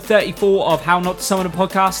34 of How Not to Summon a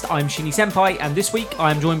Podcast. I'm Shinny Senpai, and this week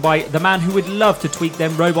I am joined by the man who would love to tweak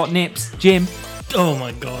them robot nips, Jim. Oh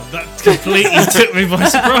my god, that completely took me by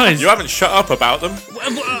surprise. You haven't shut up about them.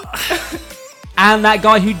 And that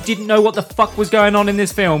guy who didn't know what the fuck was going on in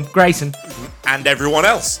this film, Grayson. And everyone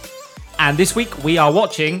else. And this week we are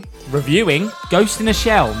reviewing Ghost in a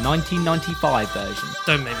Shell 1995 version.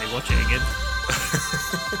 Don't make me watch it again.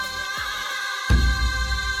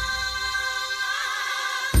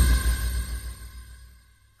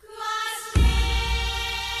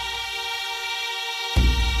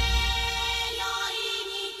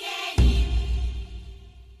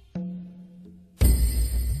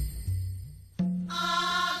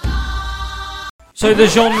 So the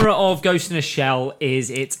genre of Ghost in a Shell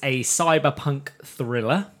is it's a cyberpunk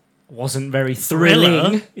thriller. Wasn't very thrilling.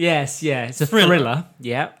 Thriller? Yes, it's a thriller.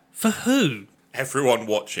 Yeah. For who? Everyone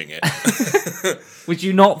watching it. Was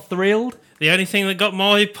you not thrilled? The only thing that got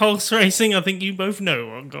my pulse racing, I think you both know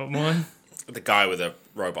what got mine. The guy with the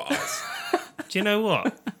robot eyes. Do you know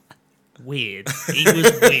what? Weird. He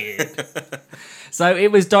was weird. So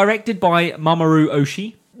it was directed by Mamoru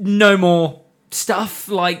Oshii. No more stuff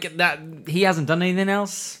like that. He hasn't done anything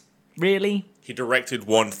else, really. He directed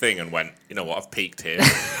one thing and went, you know what, I've peaked here.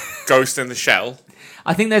 Ghost in the Shell.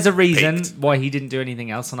 I think there's a reason Peaked. why he didn't do anything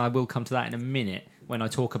else, and I will come to that in a minute when I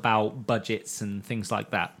talk about budgets and things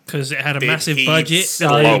like that. Because it had a Did massive he budget, blow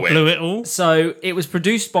so it? they blew it all. So it was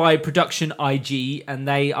produced by Production IG, and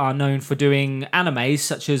they are known for doing animes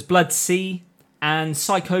such as Blood Sea and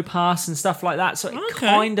Psycho Pass and stuff like that. So it Okay.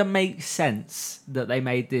 kind of makes sense that they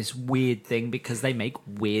made this weird thing because they make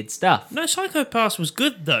weird stuff. No, Psycho Pass was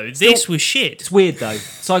good though. This was shit. It's weird though.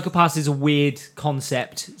 Psycho Pass is a weird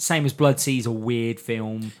concept, same as Blood Sea is a weird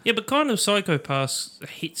film. Yeah, but kind of Psycho Pass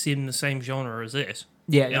hits in the same genre as this.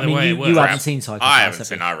 Yeah, Yeah, I the mean, way you it works. haven't seen Psycho Pass. I haven't have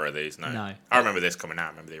seen you? either of these, no. No. I remember this coming out. I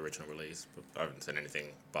remember the original release, but I haven't seen anything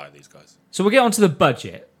by these guys. So we'll get on to the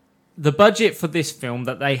budget. The budget for this film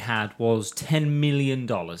that they had was $10 million.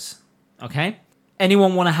 Okay?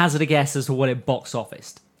 Anyone want to hazard a guess as to what it box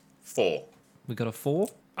officed? 4. We got a 4.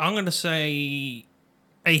 I'm going to say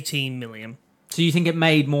 18 million. So you think it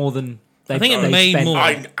made more than they I think it they made spent? more.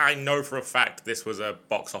 I know for a fact this was a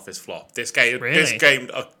box office flop. This gained Really?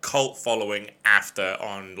 a cult following after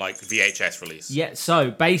on like VHS release. Yeah, so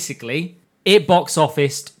basically, it box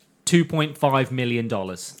officed $2.5 million.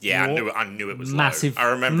 Yeah, I knew it was Massive, low. I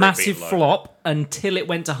remember massive it being low. flop until it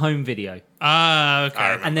went to home video. Ah, okay. I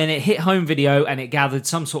remember. And then it hit home video and it gathered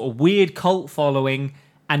some sort of weird cult following.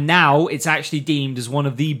 And now it's actually deemed as one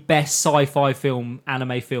of the best sci-fi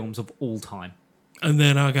anime films of all time. And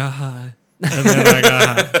then I got high. And then I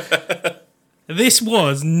got high. This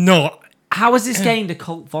was not... How has this gained a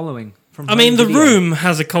cult following? From I mean, home The video? Room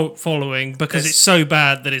has a cult following because This- it's so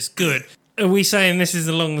bad that it's good. Are we saying this is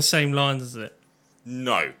along the same lines as it?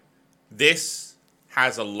 No. This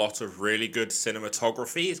has a lot of really good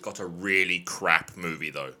cinematography. It's got a really crap movie,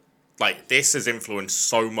 though. Like, this has influenced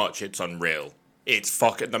so much, it's unreal. It's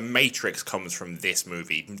fucking... The Matrix comes from this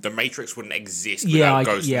movie. The Matrix wouldn't exist without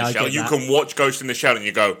Ghost in the I Shell. get You that. can watch Ghost in the Shell and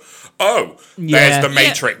you go, oh, Yeah. there's the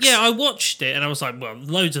Matrix. Yeah, I watched it and I was like, well,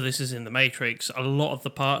 loads of this is in The Matrix. A lot of the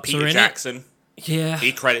parts are Peter in Jackson. it. Yeah.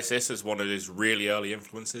 He credits this as one of his really early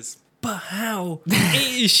influences. But how?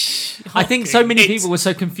 It is I think so many It's- people were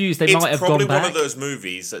so confused they It's might have probably gone one back. of those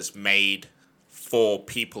movies that's made for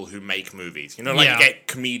people who make movies. You know, like Yeah. you get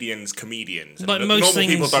comedians. And Like the most normal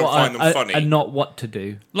people things- don't What, find them funny. and not what to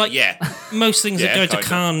do. Like Yeah. most things that Yeah, go to kinda.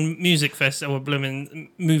 Cannes Music Festival or Blooming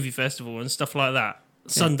Movie Festival and stuff like that.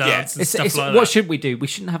 Sundance Yeah. and stuff like What that. should we do? We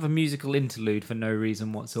shouldn't have a musical interlude for no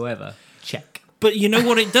reason whatsoever. Check. But you know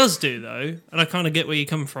what it does do, though? And I kind of get where you're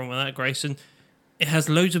coming from with that, Grayson. It has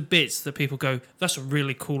loads of bits that people go, that's a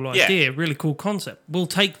really cool idea, really cool concept. We'll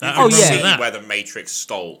take that Oh, and run yeah. with See that. where the Matrix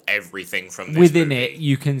stole everything from this Within movie. it,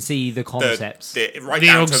 you can see the concepts. Right The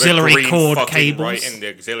down auxiliary to the green cord fucking cables. Right in the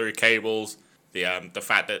auxiliary cables. The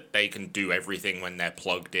fact that they can do everything when they're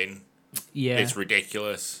plugged in. Yeah. It's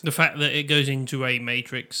ridiculous. The fact that it goes into a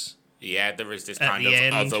matrix. Yeah, there is this At kind the of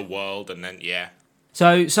end. other world, and then, yeah.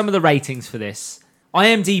 So some of the ratings for this.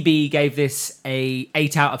 IMDb gave this a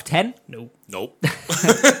 8 out of 10. Nope. Nope.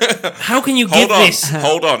 How can you Hold give on. this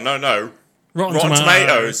Hold on. No. Rotten Rotten Tomatoes?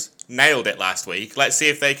 Tomatoes nailed it last week. Let's see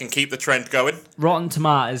if they can keep the trend going. Rotten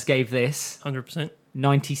Tomatoes gave this 100%.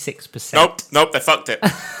 96%. Nope, they fucked it.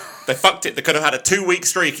 They fucked it. They could have had a 2-week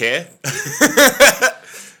streak here.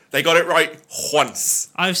 They got it right once.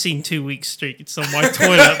 I've seen 2 weeks streaks on my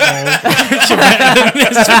toilet bowl. Which are better than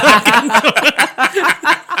this fucking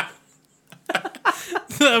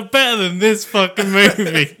that are better than this fucking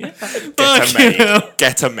movie.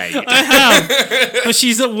 Get a maid. I have, but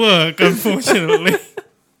she's at work, unfortunately.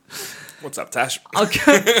 What's up, Tash?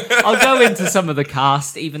 I'll go into some of the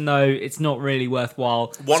cast, even though it's not really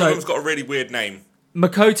worthwhile. One of them's got a really weird name.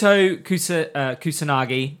 Makoto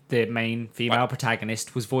Kusanagi, the main female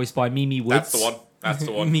protagonist, was voiced by Mimi Woods. That's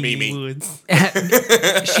the one. Mimi. Woods.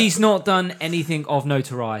 She's not done anything of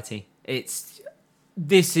notoriety.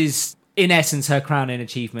 This is, in essence, her crowning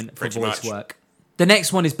achievement for Pretty voice much. work. The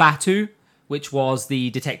next one is Batu, which was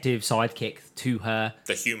the detective sidekick to her.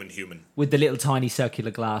 The human. With the little tiny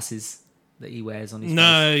circular glasses that he wears on his face.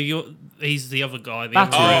 No, he's the other guy.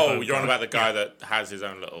 Batu. Oh, you're on about the guy that has his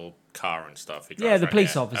own little car and stuff. He drives Yeah, the around,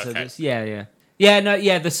 police officer. Okay. The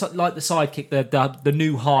sidekick, the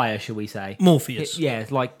new hire, shall we say? Morpheus. Yeah,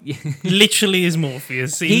 like Literally is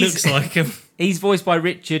Morpheus. He looks like him. he's voiced by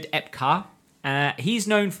Richard Epcar. He's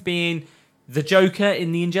known for being the Joker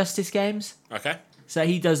in the Injustice games. Okay. So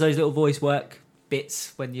he does those little voice work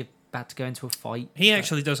bits when you're about to go into a fight. He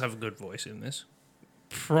actually does have a good voice in this.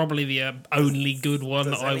 Probably the only good one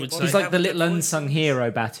Does that I would anybody say. He's like have the a little good voice? unsung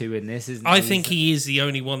hero Batu in this, isn't he? I think he is the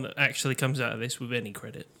only one that actually comes out of this with any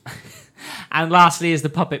credit. And lastly is the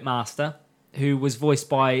Puppet Master, who was voiced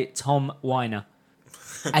by Tom Weiner.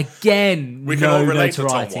 Again, We can no all relate to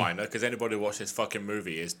notoriety. Tom Weiner because anybody who watched this fucking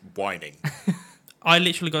movie is whining. I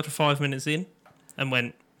literally got to 5 minutes in and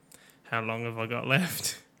went, how long have I got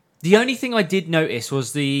left? The only thing I did notice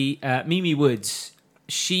was the Mimi Woods.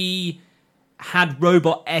 She had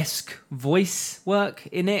robot-esque voice work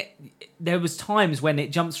in it. There was times when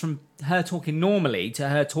it jumps from her talking normally to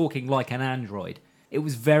her talking like an android. It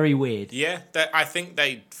was very weird. Yeah, I think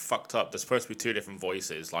they fucked up. There's supposed to be two different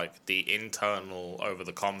voices, like the internal over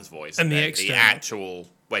the comms voice And the then external. the actual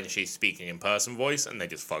when she's speaking in person voice, and they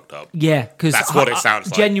just fucked up. Yeah, because That's what it sounds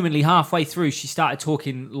like. Genuinely, halfway through, she started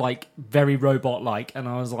talking like very robot-like, and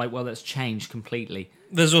I was like, "Well, that's changed completely."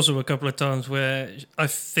 There's also a couple of times where I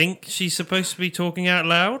think she's supposed to be talking out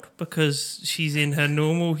loud because she's in her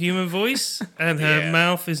normal human voice and her Yeah.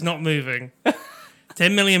 mouth is not moving.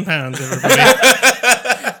 £10 million, everybody.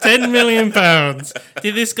 £10 million.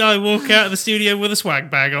 Did this guy walk out of the studio with a swag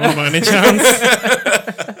bag on by any chance?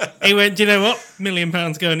 He went, do you know what? £1 million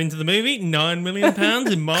going into the movie, £9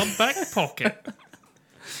 million in my back pocket.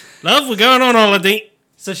 Love, we're going on holiday.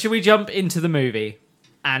 So, should we jump into the movie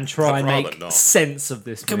and try and I'd rather make not. sense of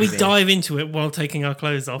this Can movie? we dive into it while taking our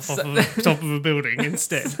clothes off of the top of a building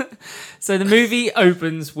instead? So, the movie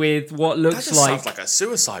opens with what That looks just sounds like a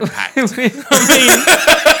suicide pact.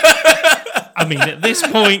 I mean, at this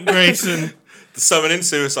point, Grayson, The summoning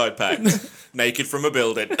suicide pact. Naked from a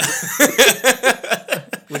building.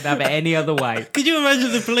 Wouldn't have it any other way. could you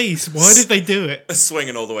imagine the police? Why did they do it?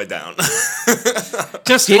 Swinging all the way down.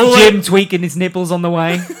 Just Jim tweaking his nipples on the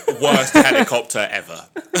way. Worst helicopter ever.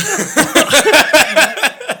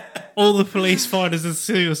 all the police find as a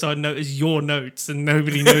suicide note is your notes, and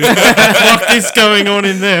nobody knows what the fuck is going on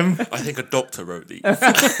in them. I think a doctor wrote these.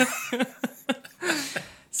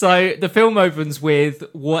 So the film opens with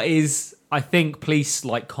what is, I think, police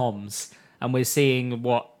like comms, and we're seeing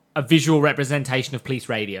a visual representation of police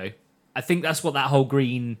radio. I think that's what that whole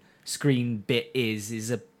green screen bit is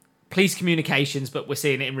a police communications, but we're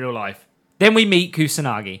seeing it in real life. Then we meet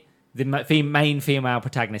Kusanagi, the main female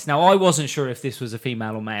protagonist. Now, I wasn't sure if this was a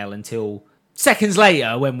female or male until seconds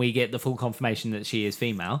later when we get the full confirmation that she is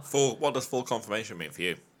female. What does full confirmation mean for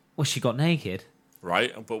you? Well, she got naked.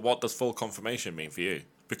 Right? But what does full confirmation mean for you?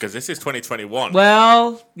 Because this is 2021.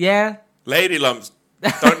 Well, yeah, Lady lumps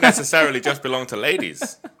don't necessarily just belong to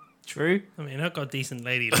ladies. true. I mean, I've got decent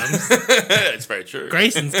lady loves. It's very true.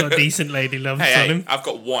 Grayson's got decent lady loves Hey, on him. I've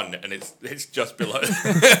got one, and it's just below. It's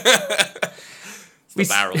the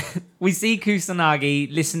barrel. We see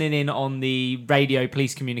Kusanagi listening in on the radio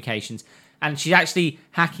police communications, and she's actually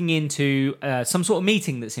hacking into some sort of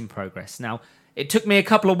meeting that's in progress. Now, it took me a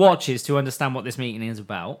couple of watches to understand what this meeting is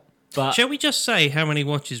about, but Shall we just say how many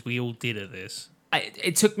watches we all did of this?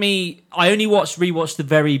 it took me... I only rewatched the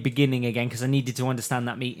very beginning again because I needed to understand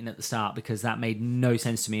that meeting at the start, because that made no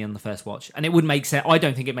sense to me on the first watch. And it wouldn't make sense... I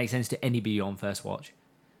don't think it makes sense to anybody on first watch.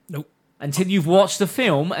 Nope. Until you've watched the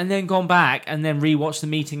film and then gone back and then rewatched the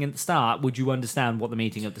meeting at the start, would you understand what the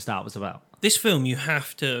meeting at the start was about? This film, you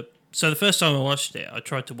have to... So the first time I watched it, I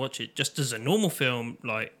tried to watch it just as a normal film,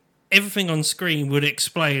 like everything on screen would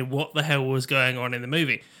explain what the hell was going on in the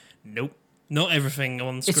movie. Nope. Not everything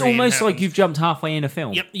on screen. It's almost like happens. you've jumped halfway in a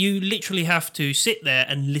film. Yep, you literally have to sit there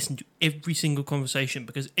and listen to every single conversation,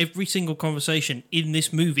 because every single conversation in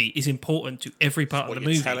this movie is important to every part What of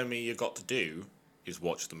you're the movie. telling me you got to do is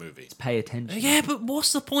watch the movie. Pay attention. Yeah, but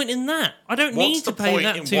what's the point in that? I don't What's need to the pay point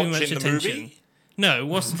that in too much watching the attention. movie? No,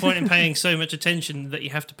 what's the point in paying so much attention that you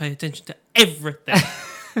have to pay attention to everything?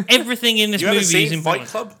 Everything in this You movie ever seen is important.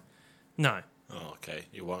 Fight Club? No. Oh, okay.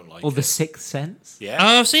 You won't like Or it. The Sixth Sense. Yeah.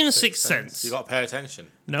 I've seen The Sixth Sense. You got to pay attention.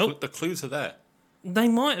 Nope. The clues are there. They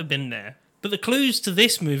might have been there. But the clues to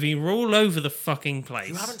this movie were all over the fucking place.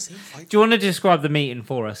 You haven't seen Fight Club? Do you want to describe the meeting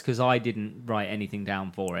for us? Because I didn't write anything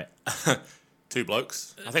down for it. Two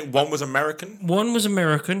blokes. I think one was American, One was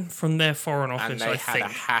American from their foreign and office, they I had think. a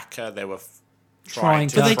hacker. They were Trying trying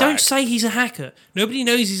to- to. But they don't crack. say he's a hacker. Nobody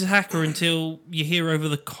knows he's a hacker until you hear over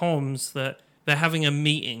the comms that they're having a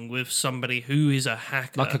meeting with somebody who is a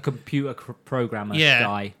hacker. Like a computer programmer Yeah.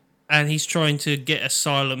 guy. And he's trying to get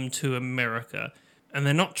asylum to America. And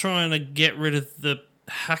they're not trying to get rid of the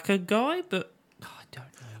hacker guy, but I don't know.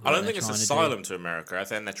 I what don't they're think it's trying to asylum to America. I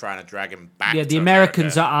think they're trying to drag him back. do. Yeah, the to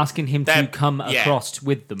Americans America. are asking him to They're- come yeah. across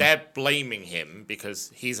with them. They're blaming him because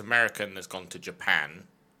he's American that's gone to Japan,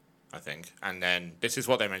 I think. And then this is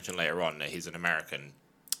what they mentioned later on, that he's an American.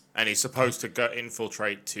 And he's supposed to go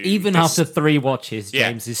infiltrate to... Even dis- after 3 watches, Yeah,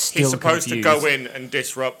 James is still he's supposed confused. to go in and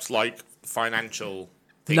disrupt, like, financial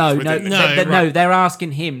things No, within the no, country. right. they're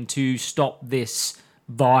asking him to stop this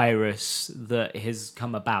virus that has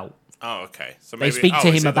come about. Oh, okay. So They maybe, speak to is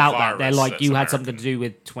him it the about that. They're virus like, that's you had American? something to do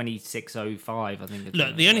with 2605, I think. it's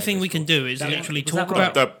look, the only thing we can do is That- literally was that talk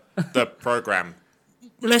right? about... The program.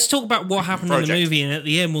 Let's talk about what happened in the Project. movie, and at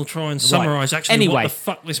the end we'll try and summarise actually Anyway. what the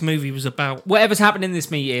fuck this movie was about. Whatever's happened in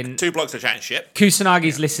this meeting, Two blokes are chatting shit.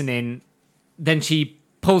 Kusanagi's listening. Then she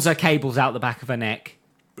pulls her cables out the back of her neck,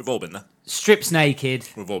 We've all been there. strips naked,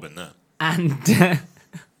 We've all been there. and,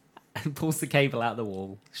 and pulls the cable out the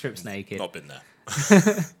wall, strips naked. Not been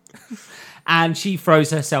there. And she throws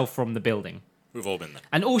herself from the building. We've all been there.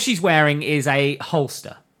 And all she's wearing is a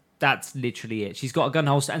holster. That's literally it. She's got a gun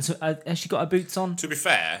holster. And so, has she got her boots on? To be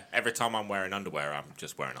fair, every time I'm wearing underwear, I'm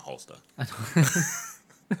just wearing a holster. I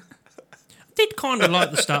did kind of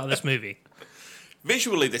like the start of this movie.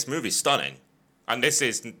 Visually, this movie's stunning. And this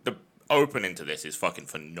is... The opening to this is fucking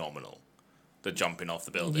phenomenal. The jumping off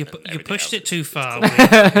the building. You pushed it too far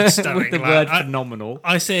with stunning. With the Like, word I, phenomenal.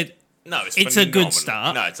 I said, No, it's It's a good phenomenal.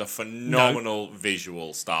 start. No, it's a phenomenal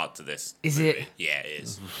visual start to this. Is movie. it? Yeah, it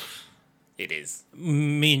is. It is.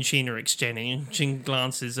 me and Sheena are exchanging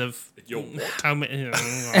glances of Your what? how many.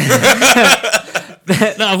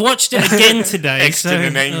 No, I've watched it again today. Extra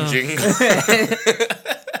and engine.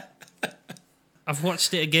 I've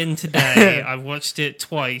watched it again today. I've watched it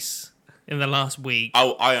twice in the last week.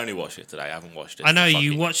 Oh, I only watched it today. I haven't watched it. I know for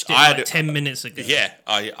you fucking- watched it I had like 10 minutes ago. Yeah,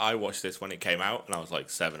 I watched this when it came out, and I was like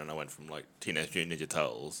 7, and I went from like Teenage Mutant Ninja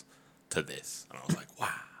Turtles to this, and I was like, wow,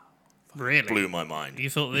 Really? blew my mind. You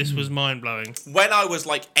thought this was mind blowing? When I was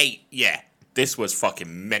like 8, yeah, this was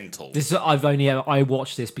fucking mental. I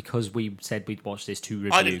watched this because we said we'd watch this to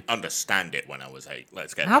review. I didn't understand it when I was 8.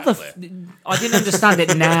 Let's get How that the? clear. I didn't understand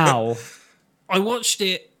it now. I watched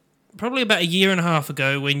it probably about a year and a half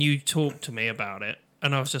ago when you talked to me about it,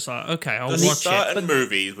 and I was just like, okay, I'll There's watch certain it.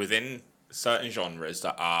 movies within certain genres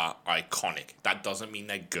that are iconic. That doesn't mean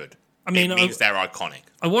they're good. I mean, it means they're iconic.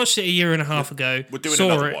 I watched it a year and a half ago. We're doing saw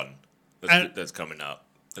another it, one and- that's coming up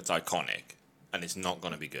that's iconic, and it's not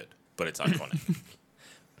going to be good, but it's iconic.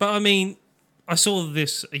 But I mean, I saw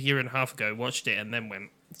this a year and a half ago, watched it, and then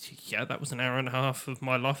went, yeah, that was an hour and a half of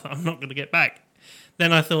my life that I'm not going to get back.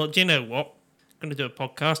 Then I thought, do you know what? I'm going to do a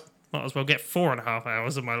podcast. Might as well get 4.5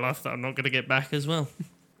 hours of my life that I'm not going to get back as well.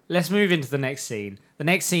 Let's move into the next scene. The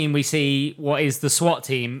next scene, we see what is the SWAT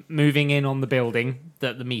team moving in on the building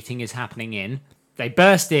that the meeting is happening in. They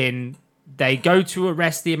burst in. They go to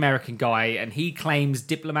arrest the American guy, and he claims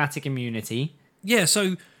diplomatic immunity. Yeah,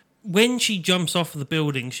 so when she jumps off of the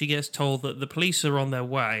building, she gets told that the police are on their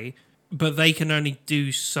way, but they can only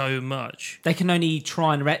do so much. They can only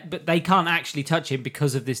try and arrest, but they can't actually touch him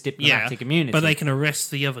because of this diplomatic immunity. But they can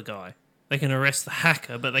arrest the other guy. They can arrest the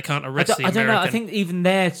hacker, but they can't arrest the I American. don't know. I think even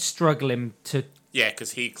they're struggling to. Yeah,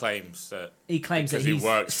 because he claims that He claims that because he he's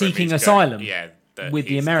works for him, seeking he's asylum. that with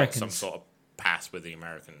the he's got Americans. some sort of pass with the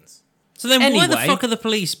Americans. So then why the Anyway- fuck are the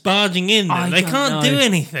police barging in then? I They don't can't know. do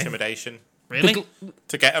anything. Intimidation Really?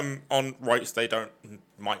 to get them on rights they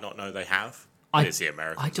might not know they have. It's the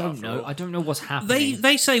Americans. I don't after know. all. I don't know what's happening.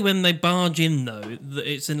 They say when they barge in, though, that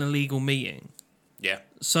it's an illegal meeting. Yeah,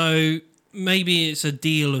 So maybe it's a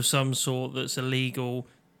deal of some sort that's illegal.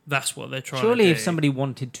 That's what they're trying to do. Surely, if somebody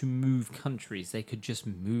wanted to move countries, they could just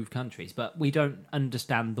move countries. But we don't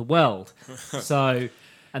understand the world, so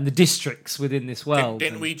and the districts within this world.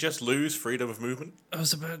 didn't we just lose freedom of movement? I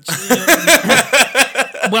was about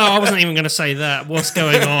to... Well, I wasn't even going to say that. What's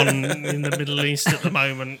going on in the Middle East at the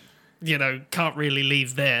moment, can't really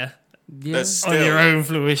leave there Yeah. There's on your still own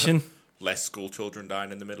fruition. less school children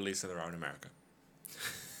dying in the Middle East than there are in America.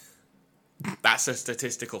 That's a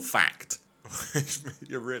statistical fact.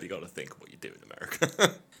 You really got to think what you do in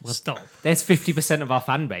America. Stop. There's 50% of our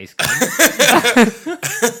fan base.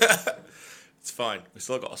 It's fine. We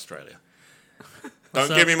still got Australia. Don't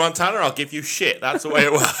give me Montana, I'll give you shit. That's the way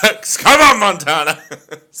it works. Come on, Montana!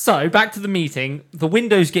 So, back to the meeting. The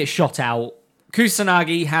windows get shot out.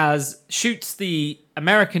 Kusanagi shoots the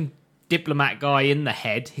American diplomat guy in the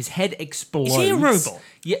head. His head explodes. Is he a robot?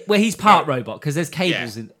 Yeah, well, he's part robot because there's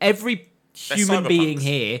cables Yeah. in every human being cyberpunks.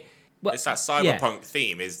 here. Well, It's that cyberpunk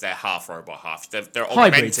theme, is they're half robot, half... They're Hybrids.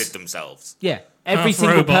 augmented themselves. Yeah, every Half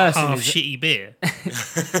single robot, person half is. shitty beer.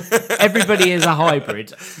 Everybody is a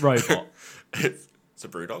hybrid robot. It's a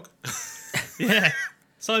brewdog. Yeah.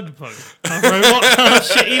 Cyberpunk. Half robot, half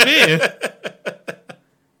shitty beer.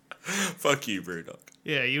 Fuck you, brewdog.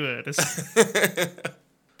 Yeah, you heard us.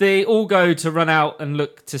 They all go to run out and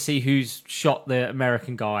look to see who's shot the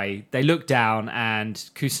American guy. They look down and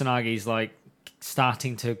Kusanagi's like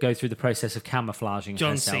starting to go through the process of camouflaging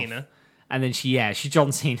John herself. Cena. And then she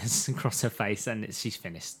John Cena's across her face and she's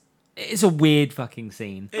finished. It's a weird fucking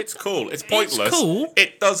scene. It's cool. It's pointless. cool.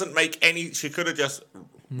 It doesn't make any... She could have just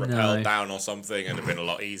rappelled No. down or something and it'd been a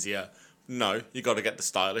lot easier. No, you got to get the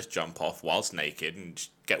stylish jump off whilst naked and just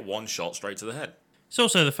get one shot straight to the head. It's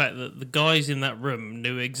also the fact that the guys in that room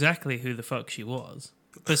knew exactly who the fuck she was,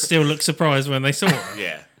 but still looked surprised when they saw her.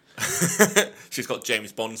 Yeah. She's got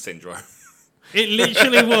James Bond syndrome. It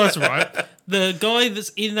literally was, right? The guy that's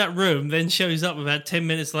in that room then shows up about 10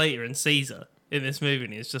 minutes later and sees her in this movie,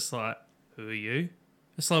 and it's just like, who are you?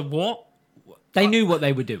 It's like, what? They knew what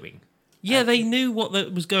they were doing. Yeah, they knew what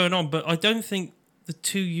was going on, but I don't think the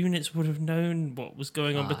two units would have known what was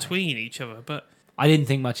going on between each other. But I didn't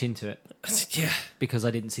think much into it yeah, because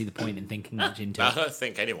I didn't see the point in thinking much into I it. don't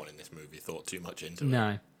think anyone in this movie thought too much into it.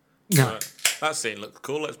 No. No. That scene looks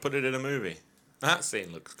cool, let's put it in a movie. That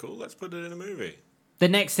scene looks cool, let's put it in a movie. The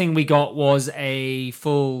next thing we got was a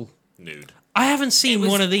full Nude. I haven't seen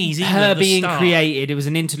one of these either. her at the being start. created. It was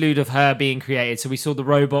an interlude of her being created. So we saw the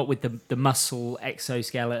robot with the muscle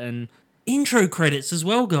exoskeleton. Intro credits as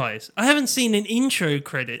well, guys. I haven't seen an intro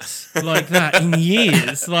credits like that in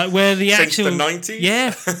years. Like where the Since actual the 90s?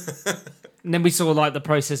 Yeah, And then we saw like the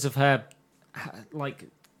process of her, like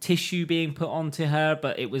tissue being put onto her,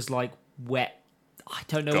 but it was like wet. I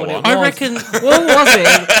don't know Go what on. it was. I reckon. What was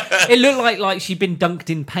it? It looked like she'd been dunked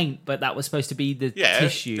in paint, but that was supposed to be the Yeah,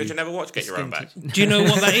 tissue. did you never watch Get Your Own Back? Do you know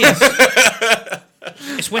what that is?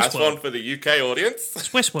 It's That's one Westworld. for the UK audience. It's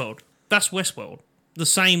Westworld. That's Westworld. The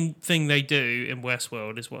same thing they do in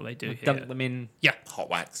Westworld is what they do here. Dunk them in. Yeah, Hot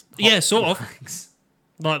wax. yeah, sort of.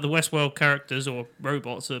 Like the Westworld characters or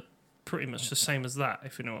robots are pretty much the same as that,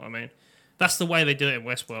 if you know what I mean. That's the way they do it in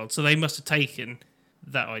Westworld. So they must have taken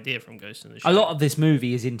that idea from Ghost in the Shell. A lot of this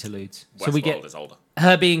movie is interludes. Westworld So we get is older.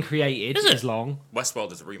 her being created Is it? is long.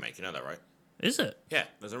 Westworld is a remake, you know that, right? Is it? Yeah,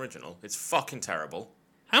 there's an original. It's fucking terrible.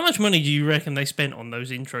 How much money do you reckon they spent on those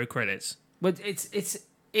intro credits? But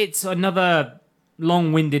it's another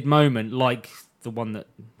long-winded moment like the one that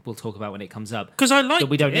we'll talk about when it comes up. Because I like That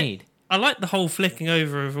we don't need. I like the whole flicking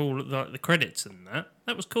over of all the credits and that.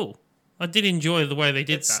 That was cool. I did enjoy the way they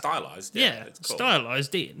did It's that. stylized. Yeah, it's cool.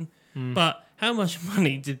 stylized in. But how much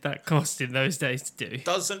money did that cost in those days to do?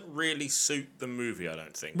 Doesn't really suit the movie, I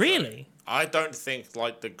don't think. Really? I don't think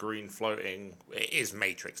like the green floating. It is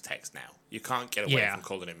Matrix text now. You can't get away Yeah. from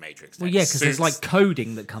calling it Matrix text. Well, yeah, because there's Suits- like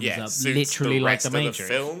coding that comes yeah, up, suits literally like rest the of Matrix.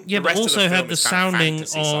 film. Yeah, The but rest of also the had film the is kind of sounding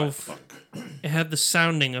fantasy of- cyberpunk. It had the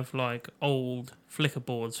sounding of like old flicker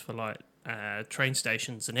boards for like train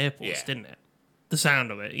stations and airports, Yeah. didn't it? The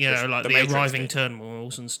sound of it, you know, like the the Matrix arriving did.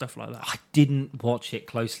 terminals and stuff like that. I didn't watch it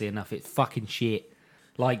closely enough. It's fucking shit.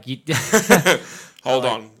 Like you, Hold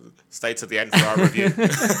on. Stay to the end for our review.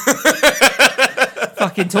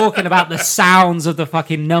 fucking talking about the sounds of the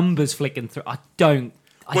fucking numbers flicking through. I didn't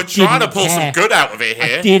We're trying to pull care. some good out of it I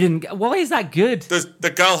here. didn't. Why is that good?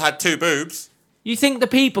 The girl had 2 boobs. You think the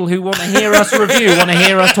people who want to hear us review want to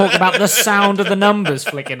hear us talk about the sound of the numbers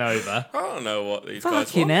flicking over? I don't know what these guys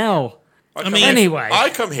Fucking want. hell. I come mean- here- Anyway. I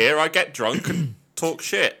come here, I get drunk and talk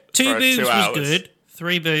shit. 2 for boobs 2 was hours. good.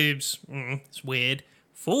 3 boobs, it's weird.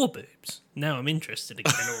 4 boobs. Now I'm interested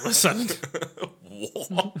again all of a sudden.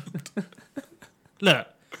 What? Look,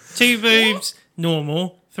 2 boobs,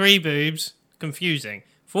 normal. 3 boobs, confusing.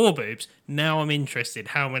 4 boobs, now I'm interested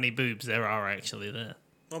how many boobs there are actually there.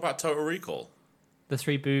 What about Total Recall? The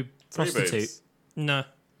 3 boob 3 prostitute. boobs. No.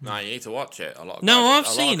 No, you need to watch it. A lot of No, guys, I've a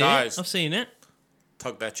lot seen of it. guys I've seen it.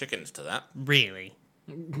 tug their chickens to that. Really?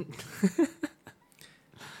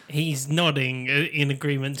 He's nodding in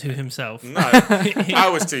agreement to himself. No, I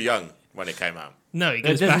was too young when it came out. No, he It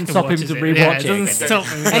goes doesn't back and stop him watches to it. rewatch Yeah, it doesn't again. stop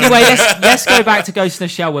him. Anyway, let's go back to Ghost in the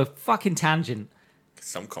Shell. We're fucking tangent.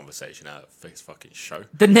 Some conversation out of this fucking show.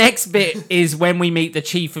 The next bit is when we meet the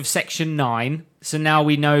chief of Section 9. So now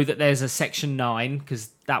we know that there's a Section 9 because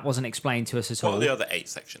that wasn't explained to us at What all. are the other 8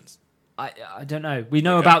 sections? I don't know. We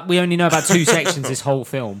only know about 2 sections this whole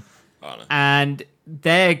film. Oh, no. And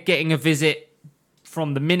they're getting a visit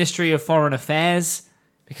from the Ministry of Foreign Affairs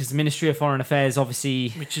because the Ministry of Foreign Affairs obviously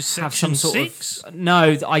Which is have section some sort 6? of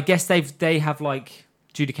no. I guess they have like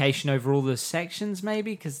adjudication over all the sections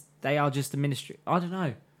maybe because they are just the ministry. I don't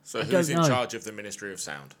know. So I who's don't in know. charge of the Ministry of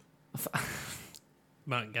Sound?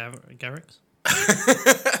 Mark Garrix?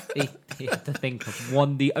 He had to think of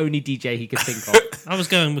the only DJ he could think of. I was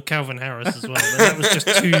going with Calvin Harris as well, but that was just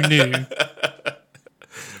too new.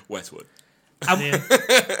 Westwood. Yeah.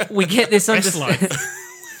 We get this Westlife.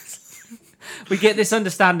 we get this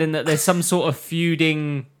understanding that there's some sort of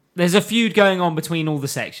feuding. There's a feud going on between all the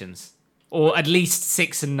sections, or at least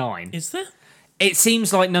 6 and 9. Is there? It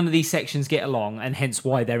seems like none of these sections get along, and hence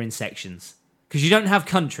why they're in sections. Because you don't have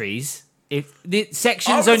countries. If the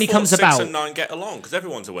sections only comes 6 about, and 9 get along because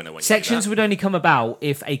everyone's a winner when sections you would only come about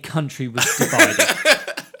if a country was divided,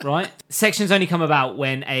 right? Sections only come about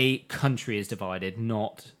when a country is divided,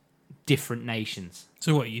 not different nations.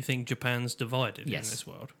 So what, you think Japan's divided Yes. in this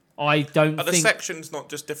world? I don't Are the think. sections not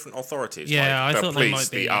just different authorities? Yeah, like I the thought they police,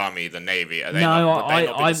 might be. the army, the navy. Are they No, not, would they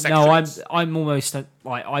not be the sections? I'm almost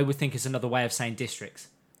like I would think it's another way of saying districts.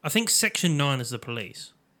 I think Section 9 is the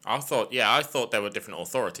police. I thought there were different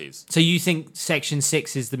authorities. So you think Section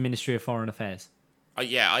 6 is the Ministry of Foreign Affairs?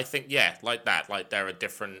 I think like that. Like there are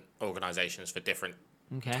different organisations for different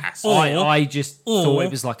Okay. tasks. Or- I just or- thought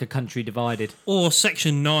it was like a country divided. Or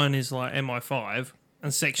Section 9 is like MI5,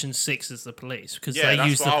 and Section 6 is the police, because Yeah, they that's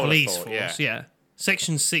use what the I would've police thought, force. yeah. Yeah.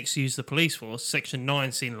 Section 6 use the police force. Section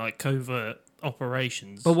 9 seem like covert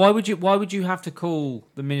operations. But why would you have to call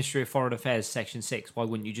the Ministry of Foreign Affairs Section 6? Why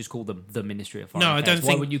wouldn't you just call them the Ministry of Foreign No, I Affairs? don't Why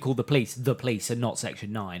think- wouldn't you call the police and not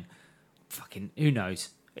Section 9? Fucking who knows?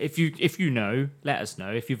 If you know, let us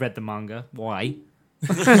know. If you've read the manga, why?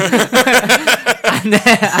 and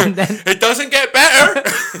then It doesn't get better.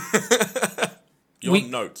 Your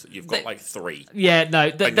notes, you've got like 3. yeah,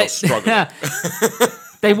 no, And you're struggling.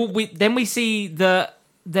 Then we see that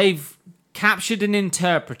they've captured an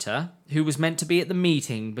interpreter who was meant to be at the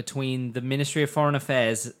meeting between the Ministry of Foreign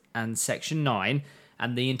Affairs and Section 9,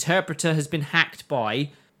 and the interpreter has been hacked by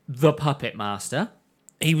the Puppet Master.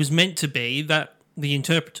 he was meant to be that the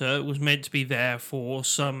interpreter was meant to be there for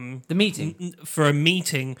The meeting. for a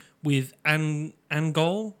meeting with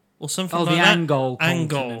Angol or something Oh, like the that. Angol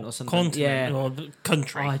continent Angol or something. continent Yeah. or the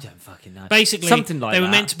country. I don't fucking know. Basically, something like they that.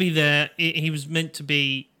 were meant to be there. He was meant to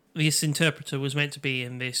be. This interpreter was meant to be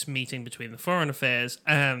in this meeting between the Foreign Affairs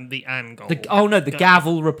and the Angol. The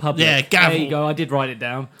Gavel Republic. Yeah, Gavel. There you go. I did write it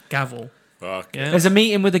down. Gavel. Fuck. Yeah. There's a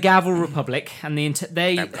meeting with the Gavel Republic, and Them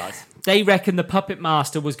guys. they reckon the Puppet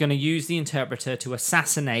Master was going to use the interpreter to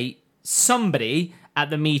assassinate somebody at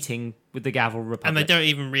the meeting with the Gavel Republic. And they don't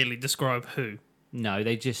even really describe who. No,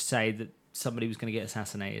 they just say that somebody was going to get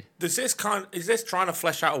assassinated. Is this trying to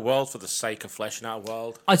flesh out a world for the sake of fleshing out a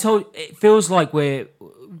world? It feels like we've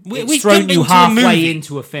we've thrown jumped you into a halfway movie.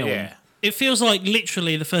 into a film. Yeah. It feels like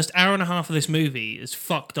literally the first hour and a half of this movie is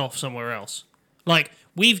fucked off somewhere else. Like,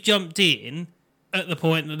 we've jumped in at the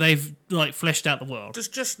point that they've, like, fleshed out the world. There's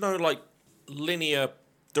just no like linear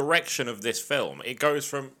direction of this film. It goes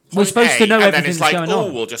from We're point supposed A, to know and then everything it's that's like, going oh,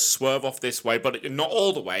 on. we'll just swerve off this way, but not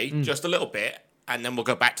all the way, just a little bit, and then we'll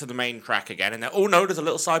go back to the main track again. And then, oh no, there's a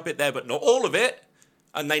little side bit there, but not all of it,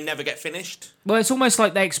 and they never get finished. Well, it's almost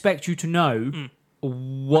like they expect you to know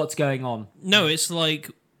what's going on. No, it's like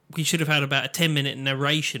we should have had about a 10-minute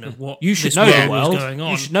narration of what You should this know world the was world. going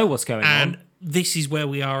on. You should know what's going and on. this is where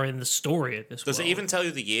we are in the story of this Does world. it even tell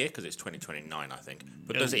you the year? Because it's 2029, I think.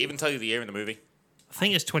 But does it even tell you the year in the movie? I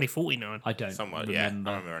think it's 2049. I don't Somewhere, remember.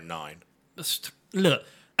 yeah. I remember a 9. Look,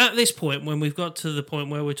 at this point, when we've got to the point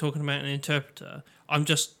where we're talking about an interpreter,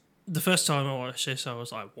 the first time I watched this, I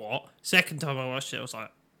was like, what? Second time I watched it, I was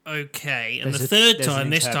like, okay. And There's the a- third there's an time,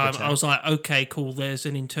 this time, interpreter. I was like, okay, cool, there's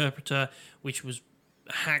an interpreter, which was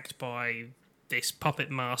hacked by this puppet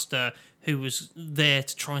master who was there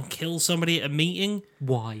to try and kill somebody at a meeting.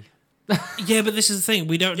 Why? Yeah, but this is the thing,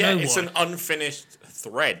 we don't Yeah, know it's why. an unfinished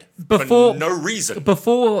thread Before- for no reason.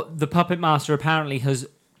 Before the Puppet Master apparently has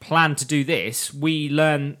planned to do this, we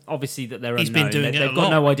learn obviously that they're He's been unknown. doing it They've a got lot.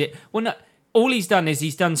 no idea. Well, no, all he's done is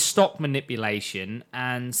he's done stock manipulation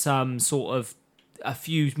and some sort of a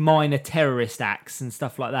few minor terrorist acts and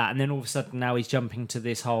stuff like that, and then all of a sudden now he's jumping to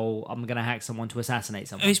this whole I'm going to hack someone to assassinate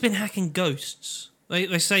someone. He's been hacking ghosts.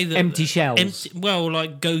 They say that Empty shells.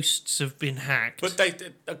 Like ghosts have been hacked. But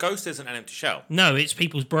a ghost isn't an empty shell. No, it's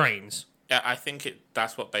people's brains. Yeah, I think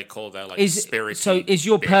that's what they call their spirit. So is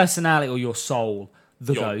your personality or your soul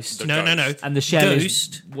the ghost? the No. ghost. And the shell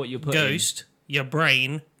Ghost, is what you're putting in. Ghost, your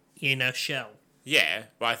brain in a shell. Yeah,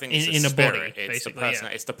 but I think it's In the a body, spirit. It's the basically, person.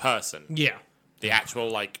 yeah. It's the person. Yeah. The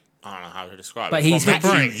actual I don't know how to describe But it. he's What makes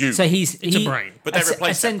brain. you. So It's a brain. But they replace their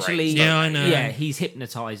essentially. brains, Yeah, I know. Yeah, he's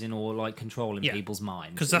hypnotizing or like controlling Yeah. people's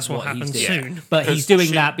minds. 'Cause that's is what he's happens doing. soon. But he's 'Cause doing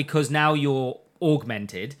she- that because now you're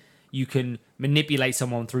augmented. You can manipulate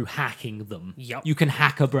someone through hacking them. Yep. You can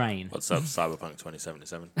hack a brain. What's up, Cyberpunk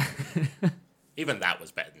 2077? Even that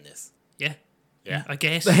was better than this. Yeah. Yeah. I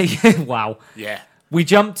guess. Wow. Yeah. We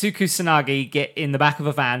jump to Kusanagi, get in the back of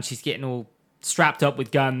a van. She's getting all strapped up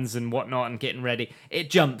with guns and whatnot and getting ready. It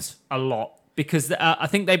jumps a lot because I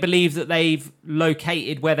think they believe that they've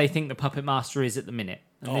located where they think the puppet master is at the minute.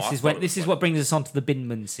 And Oh, I this thought it was is what brings us onto the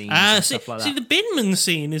Binman scene Ah, and see, stuff like see, that. the Binman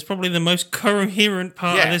scene is probably the most coherent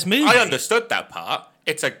part Yeah. of this movie. I understood that part.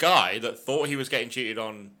 It's a guy that thought he was getting cheated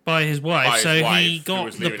on. By his wife. By his so wife, he who got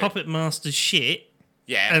was the leaving it. puppet master's shit.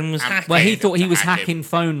 Yeah. And was hacking. Well, he paid thought him he to was hack him. hacking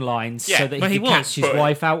phone lines Yeah, so that but he he could was. catch his But-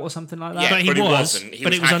 wife out or something like that. Yeah, But he but he was, wasn't. He but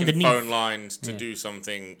was it was hacking underneath. phone lines to do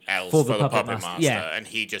something else For for the the puppet puppet master, master, yeah. and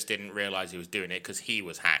he just didn't realize he was doing it because he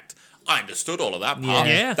was hacked. I understood all of that part.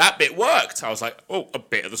 Yeah. That bit worked. I was like, oh, a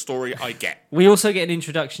bit of the story I get. We also get an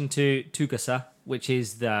introduction to Tugasa, which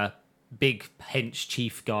is the big hench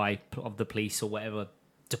chief guy of the police or whatever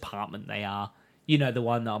department they are. You know, the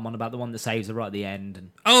one that I'm on about, the one that saves her right at the end.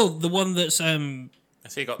 And Oh, the one that's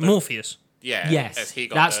As he got the, Morpheus. yeah, Yes, as he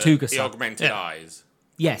got that's the Tugasa. augmented Yeah. eyes.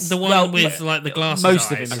 yes, The one well, with like the glasses.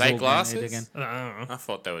 most of eyes. him Are is they augmented glasses? again. I don't know. I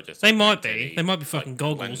thought they were just. They might be. augmented, They might be fucking like,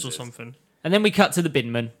 goggles lenses. or something. And then we cut to the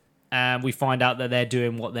Binman, and we find out that they're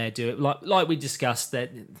doing what they're doing. Like we discussed, that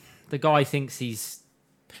the guy thinks he's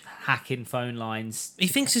hacking phone lines. He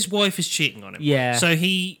thinks his wife is cheating on him. Yeah. So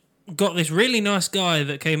he got this really nice guy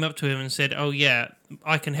that came up to him and said, "Oh yeah,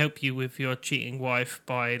 I can help you with your cheating wife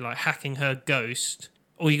by like hacking her ghost.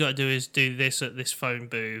 All you got to do is do this at this phone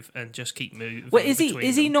booth and just keep moving." Well, is he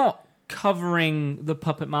between them." not covering the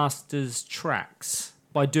Puppet Master's tracks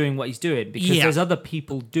by doing what he's doing? Because Yeah. there's other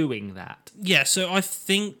people doing that. Yeah. So I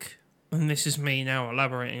think, and this is me now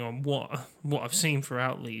elaborating on what I've seen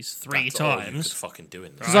throughout these three That's all you could times. fucking do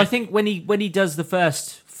in this. Because I think when he does the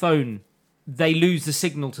first phone, they lose the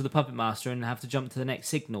signal to the Puppet Master and have to jump to the next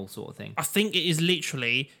signal, sort of thing. I think it is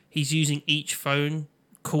literally he's using each phone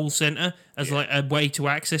call center as like a way to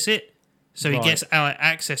access it. So he Right. gets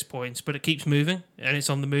access points, but it keeps moving and it's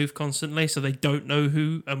on the move constantly. So they don't know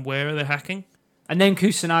who and where they're hacking And then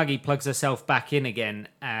Kusanagi plugs herself back in again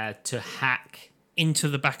to hack, into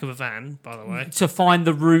the back of a van. By the way, to find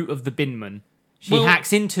the route of the Binman. She Well-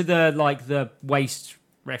 hacks into the waste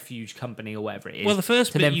refuge company or whatever it is. Well, the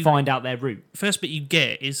first to bit then you- find out their route. first bit you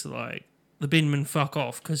get is like the binman fuck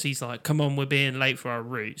off because he's like, "Come on, we're being late for our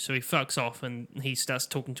route." So he fucks off and he starts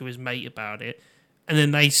talking to his mate about it. And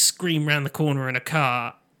then they scream round the corner in a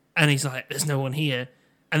car, and he's like, "There's no one here."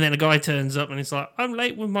 And then a guy turns up and he's like, "I'm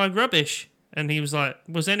late with my rubbish." And he was like,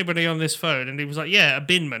 "Was anybody on this phone?" And he was like, "Yeah, a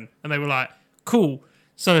binman." And they were like, "Cool."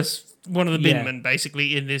 So it's one of the Yeah. binmen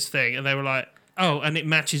basically in this thing. And they were like, "Oh," and it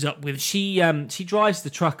matches up with. She drives the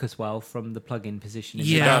truck as well from the plug-in position in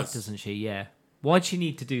the Yeah. back, doesn't she? Yeah. Why'd she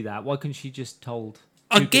need to do that? Why couldn't she just told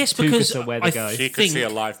I Tuga- guess because Tugasa where I to go? She could see think-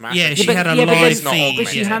 a live match. Yeah, she but- had a yeah, but live then- feed. But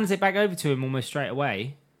she yeah. hands it back over to him almost straight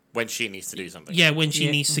away. when she needs to do something. Yeah, when she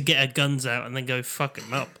Yeah. needs to get her guns out and then go fuck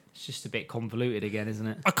him up. It's just a bit convoluted again, isn't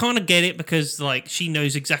it? I kind of get it because like she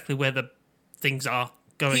knows exactly where the things are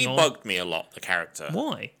going He on. bugged me a lot, the character.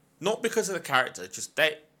 Why? Not because of the character, just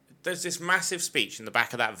there's this massive speech in the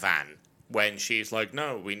back of that van when she's like,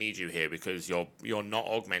 "No, we need you here because you're not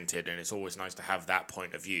augmented, and it's always nice to have that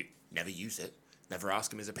point of view. Never use it. Never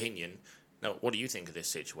ask him his opinion. No, what do you think of this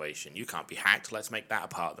situation? You can't be hacked. Let's make that a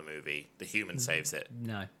part of the movie. The human saves it.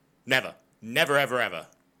 No. Never, ever, ever.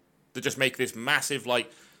 They just make this massive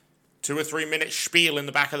 2 or 3 minute spiel in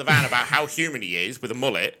the back of the van about how human he is with a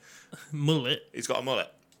mullet. Mullet. He's got a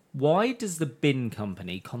mullet. Why does the bin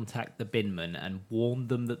company contact the binman and warn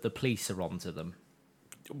them that the police are onto them?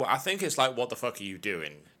 Well, I think it's like, what the fuck are you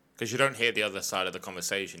doing? Because you don't hear the other side of the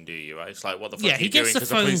conversation, do you? Right? It's like, what the fuck Yeah, are he you gets doing? the 'Cause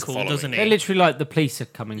phone police are call, following doesn't me. he? They're literally like, the police are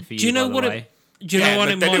coming for you. Do you know by the what way. it? Do you know what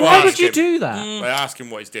it they might do Why ask would you him. do that? They ask him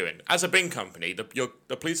what he's doing. As a bin company, the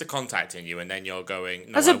police are contacting you, and then you're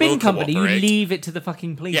going. No, As I a bin will company, you cooperate. leave it to the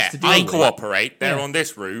fucking police Yeah, to deal I with. cooperate. They're Yeah. on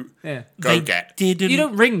this route. Yeah. Go They get. didn't. You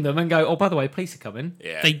don't ring them and go, oh, by the way, police are coming.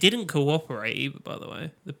 Yeah. They didn't cooperate either, by the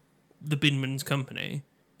way. The Binman's company.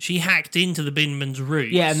 She hacked into the Binman's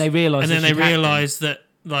route. Yeah, and they realised And then that they she'd hacked them. realised that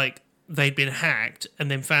like they'd been hacked, and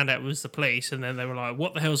then found out it was the police, and then they were like,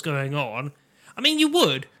 "What the hell's going on?" I mean, you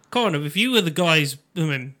would kind of if you were the guy's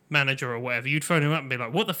manager or whatever, you'd phone him up and be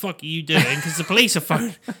like, "What the fuck are you doing?" Because the police are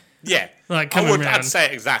phone. Yeah. Like, I coming would. round. I'd say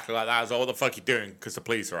it exactly like that. As well, what the fuck you doing? Because the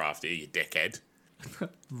police are after you, you dickhead.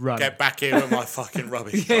 Run. Get back here with my fucking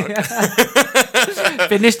rubbish truck.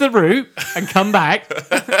 Finish the route and come back.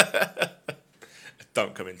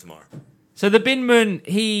 Don't come in tomorrow. So the binman,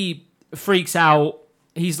 he freaks out.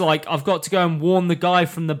 He's like, I've got to go and warn the guy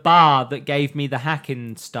from the bar that gave me the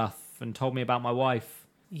hacking stuff and told me about my wife.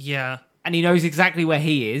 Yeah, And he knows exactly where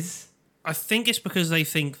he is. I think it's because they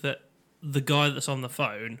think that the guy that's on the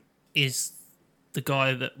phone is the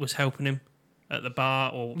guy that was helping him at the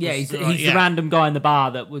bar, or Yeah, was- he's like, the random guy in the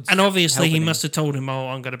bar that was. And obviously, he helping him. must have told him, "Oh,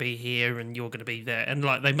 I'm going to be here, and you're going to be there," and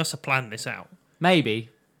like they must have planned this out Maybe.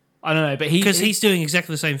 I don't know, but because he's doing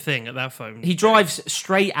exactly the same thing at that phone. he drives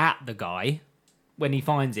straight at the guy when he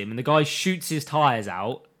finds him, and the guy shoots his tires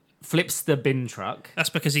out, flips the bin truck.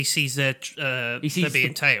 That's because he sees their He they're sees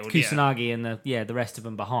being tailed. Yeah. Kusanagi and the rest of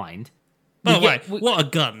them behind. By the We way, get- we- what a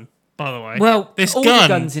gun! By the way, Well, this all gun. the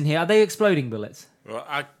guns in here, are they exploding bullets? Well,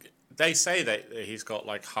 they say that he's got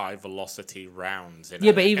like high velocity rounds. In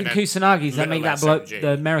Yeah, a- but even in a Kusanagi's that little make that bloke, SMG.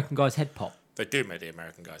 the American guy's head pop. They do make the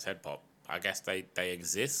American guy's head pop. I guess they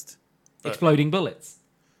exist. But- Exploding bullets.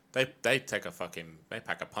 They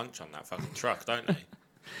pack a punch on that fucking truck, don't they?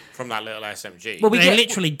 From that little SMG. Well, we They get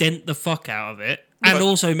literally dent the fuck out of it, and But-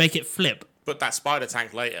 also make it flip. But that spider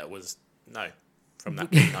tank later was from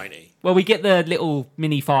that P90. well, we get the little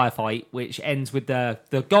mini firefight, which ends with the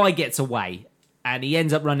guy gets away, and he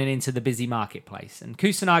ends up running into the busy marketplace. And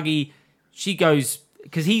Kusanagi, she goes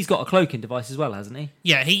because he's got a cloaking device as well, hasn't he?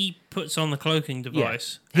 Yeah, he puts on the cloaking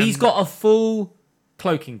device. He's and- got a full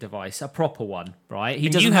cloaking device, a proper one, right? He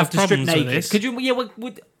And doesn't you have have to strip problems with naked. this. Could you? Yeah.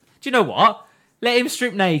 Do you know what? Let him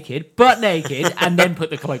strip naked, butt naked, and then put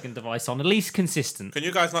the cloaking device on. At least consistent. Can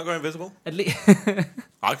you guys not go invisible? At least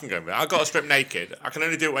I can go invisible. I've got to strip naked. I can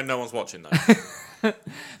only do it when no one's watching, though.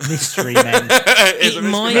 mystery men. It's a It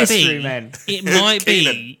might mystery be. men. It might be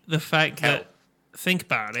Keenan. the fact Kel. that. Think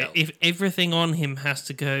about it. Kel. If everything on him has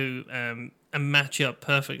to go and match up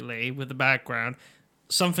perfectly with the background,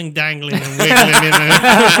 something dangling and wiggling in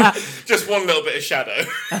there. Just one little bit of shadow.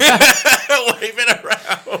 Waving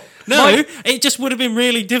around. No, it just would have been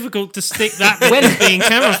really difficult to stick that bit as being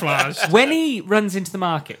camouflaged. When he runs into the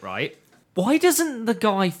market, right? Why doesn't the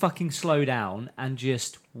guy fucking slow down and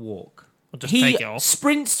just walk? Or just He take it off.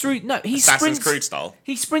 sprints through. No, he Assassin's sprints. Creed style.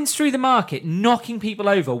 He sprints through the market, knocking people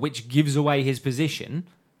over, which gives away his position.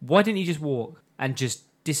 Why didn't he just walk and just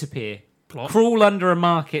disappear? Plot. Crawl under a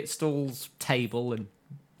market stall's table and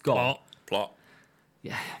gone. Plot. Plot.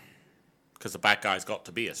 Yeah. Because the bad guy's got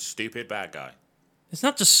to be a stupid bad guy. It's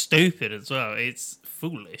not just stupid as well, it's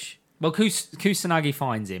foolish. Well, Kusanagi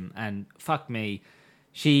finds him, and fuck me,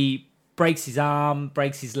 she breaks his arm,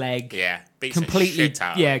 breaks his leg, Yeah. Beats the completely, shit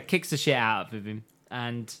out of yeah, him. kicks the shit out of him,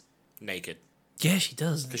 and Naked. Yeah, she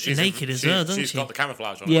does. She's Naked as well, doesn't She's she? got the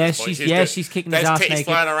camouflage on. Yeah, at this point. she's kicking his There's ass titties naked.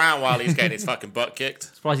 flying around while he's getting his fucking butt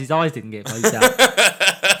kicked. surprised his eyes didn't get closed out.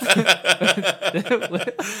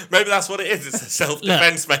 Maybe that's what it is. It's a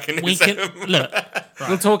self-defense We mechanism. can look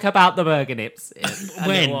We'll talk about the burger nips in a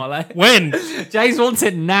little while, eh? when James wants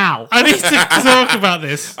it now. I need to talk about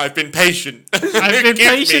this. I've been patient. I've been Give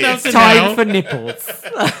patient me up it. to Time now. for nipples.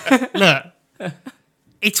 Look,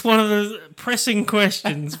 it's one of the pressing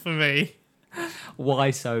questions for me.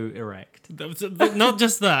 Why so erect? Not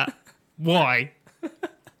just that. Why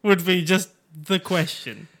would be just the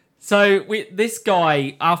question. So this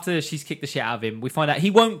guy, after she's kicked the shit out of him, we find out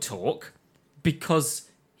he won't talk because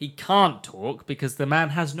he can't talk because the man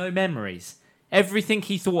has no memories. Everything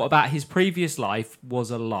he thought about his previous life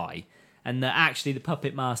was a lie, and that actually the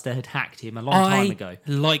puppet master had hacked him a long time ago.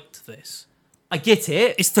 Liked this. I get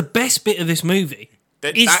it. It's the best bit of this movie.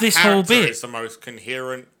 That This whole character bit. is the most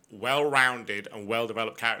coherent, well-rounded, and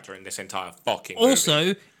well-developed character in this entire fucking movie. Also,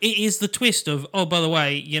 it is the twist of, oh, by the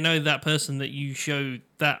way, you know that person that you showed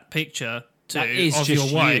that picture to That is of just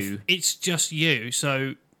your wife? you. It's just you.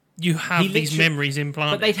 So you have He these literally- memories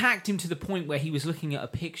implanted. But they'd hacked him to the point where he was looking at a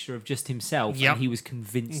picture of just himself, Yep. and he was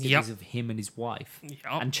convinced it Yep. was of him and his wife Yep.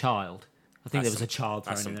 and child. I think there was a child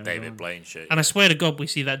That's thrown some in there. as David well. Blaine shit. And I swear to God, we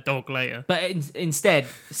see that dog later. But instead,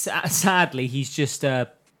 sadly, he's just a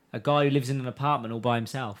guy who lives in an apartment all by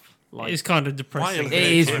himself. Like, It's kind of depressing. Why are it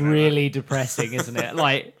they is doing that? really depressing, isn't it?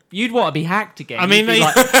 Like, you'd want to be hacked again. I mean, You'd be they-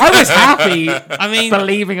 like, I was happy I mean,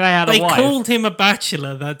 believing I had they a wife. called him a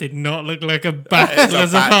bachelor. That did not look like a It's a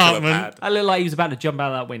bachelor's bachelor apartment. pad. I looked like he was about to jump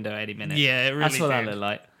out of that window any minute. Yeah, it really That's what that did. looked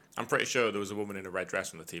like. I'm pretty sure there was a woman in a red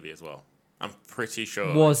dress on the TV as well. I'm pretty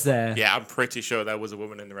sure. Was there? Yeah, I'm pretty sure there was a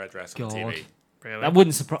woman in the red dress on the God. TV. Really. That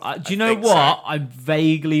wouldn't surprise. Do you know think what? so. I'm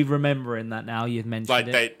vaguely remembering that now. You've mentioned Like,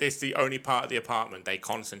 it. it's the only part of the apartment they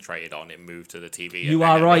concentrated on. It moved to the TV. You and then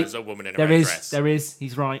are there right. was a woman in a There red is. dress. There is.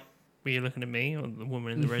 He's right. Were you looking at me or the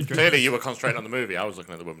woman in the red dress? Clearly, you were concentrating on the movie. I was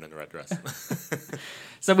looking at the woman in the red dress.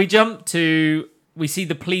 So we jump to. We see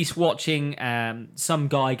the police watching some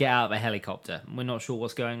guy get out of a helicopter. We're not sure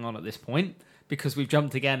what's going on at this point because we've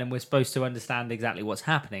jumped again and we're supposed to understand exactly what's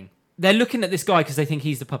happening. They're looking at this guy because they think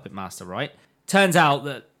he's the puppet master, right? Turns out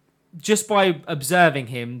that just by observing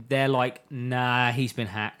him, they're like, nah, he's been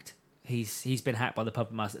hacked. He's been hacked by the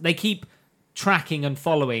puppet master. They keep tracking and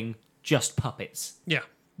following just puppets Yeah.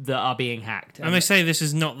 that are being hacked. And they say this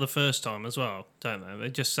is not the first time as well, don't they? They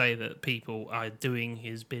just say that people are doing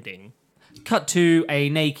his bidding. Cut to a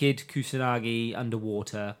naked Kusanagi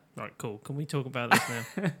underwater. Right, cool. Can we talk about this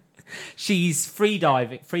now? She's free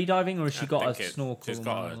diving, or has she I got a think snorkel? She's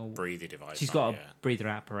got a or- breathing device. She's on, got a yeah. breather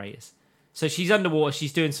apparatus. So she's underwater.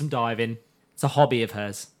 She's doing some diving. It's a hobby of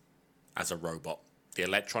hers. As a robot. The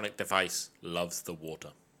electronic device loves the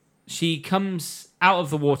water. She comes out of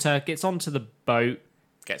the water, gets onto the boat.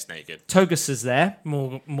 Gets naked. Togusa's there.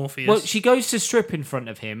 Morpheus. Well, she goes to strip in front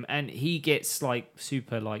of him, and he gets like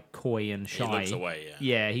super like coy and shy. He looks away, yeah.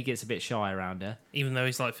 Yeah, he gets a bit shy around her. even though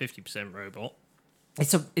he's like 50% robot.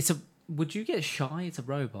 It's a. Would you get shy? It's a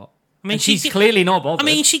robot. I mean, And she's she- clearly not bothered. I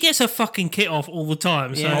mean, she gets her fucking kit off all the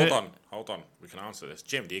time. So Yeah. Hold on. We can answer this.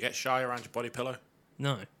 Jim, do you get shy around your body pillow?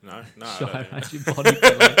 No. No? No. I shy don't do around your body.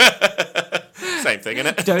 Pillow. it. Same thing,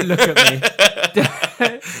 innit? Don't look at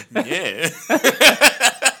me. Yeah.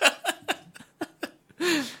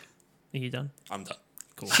 Are you done? I'm done.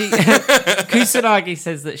 Kusanagi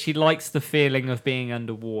says that she likes the feeling of being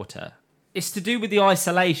underwater. It's to do with the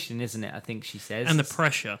isolation, isn't it? I think she says. And the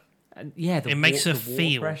pressure. And yeah, it makes her the water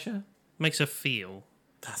feel. pressure, Makes her feel.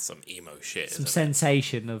 That's some emo shit, some isn't it?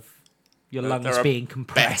 sensation of your lungs There are being better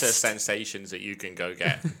compressed. sensations that you can go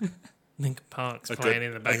get. Linkin Park's A playing good-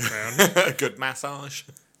 in the background. A good massage.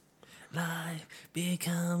 Life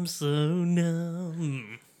becomes so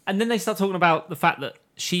numb. And then they start talking about the fact that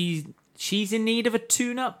she's in need of a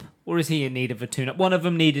tune-up, or is he in need of a tune-up? One of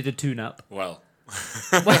them needed a tune-up. Well.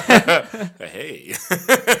 Hey.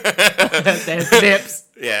 There's Nips.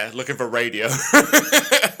 Yeah, looking for radio.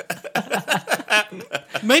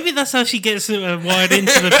 Maybe that's how she gets wired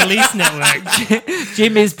into the police network.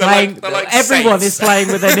 Jim is playing. they're like everyone saints. is playing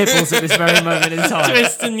with their nipples at this very moment in time.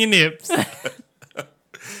 Twisting your nips.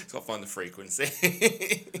 It's got to find the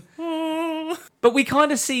frequency. But we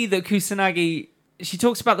kind of see that Kusanagi, she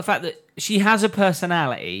talks about the fact that she has a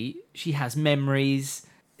personality, she has memories.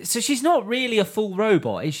 So she's not really a full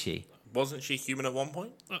robot, is she? Wasn't she human at one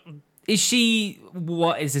point? Is she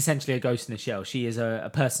what is essentially a ghost in a shell? She is a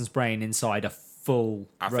person's brain inside a full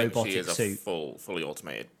I think robotic she is a suit. fully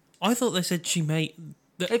automated. I thought they said she made.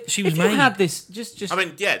 She If was you made. had this, just I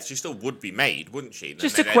mean, yeah, she still would be made, wouldn't she?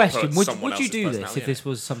 just Then a they'd question. put Would someone you else's do this personality if in this it.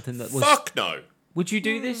 was something that was? Fuck no. Would you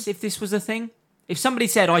do this if this was a thing? If somebody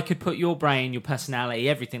said I could put your brain, your personality,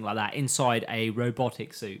 everything like that inside a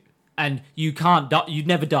robotic suit, and you can't die, you'd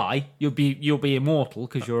never die. You'll be immortal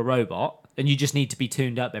because you're a robot, and you just need to be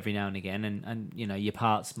tuned up every now and again, and you know your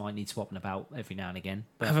parts might need swapping about every now and again.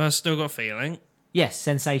 But Have I still got feeling? yes,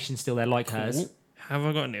 sensation's still there, like hers. Have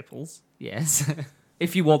I got nipples? Yes,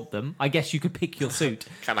 if you want them, I guess you could pick your suit.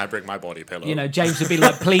 Can I bring my body pillow? You know, James would be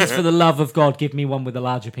like, "Please, for the love of God, give me one with a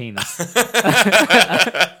larger penis."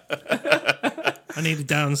 I need a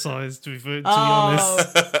downsize to be Oh.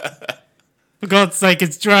 honest. For God's sake,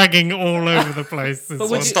 it's dragging all over the place. This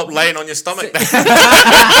would one. you- Stop laying on your stomach.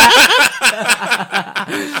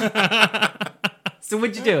 So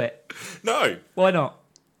would you do it? No, Why not?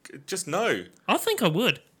 just no. I think I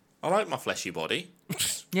would. I like my fleshy body.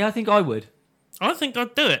 Yeah, I think I would. I think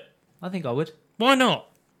I'd do it. I think I would. Why not?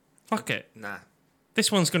 Fuck it. Nah,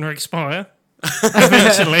 This one's going to expire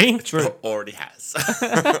eventually. True. already has.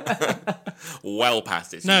 Well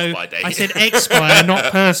past its No, use by date. I said expire,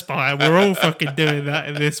 not perspire. We're all fucking doing that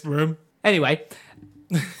in this room. Anyway,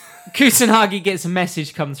 Kusanagi gets a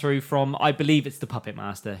message come through from, I believe it's the Puppet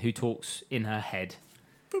Master, who talks in her head.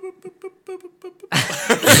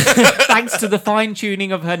 Thanks to the fine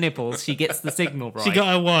tuning of her nipples, she gets the signal right. She got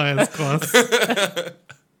her wires crossed.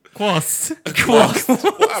 Crossed.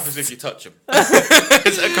 What happens if you touch them?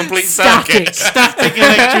 It's a complete circuit. Static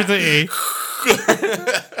electricity.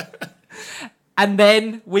 And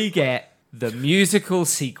then we get the musical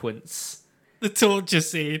sequence. The torture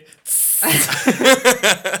scene.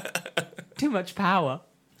 Too much power.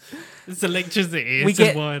 It's electricity. It's we just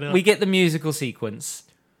get wired up. we get the musical sequence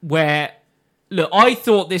where, look, I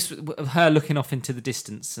thought this of her looking off into the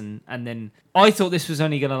distance, and then I thought this was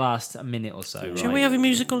only going to last a minute or so. Shall right? we have a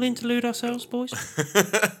musical interlude ourselves, boys?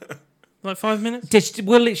 Like 5 minutes?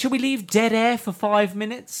 Should we leave dead air for 5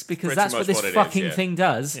 minutes? Because Pretty that's much what this what it is, fucking yeah. thing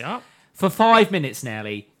does. Yeah. For 5 minutes,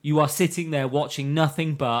 Nelly, you are sitting there watching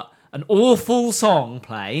nothing but an awful song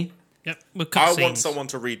play. Yep. With I cutscenes. want someone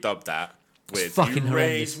to redub that with fucking "You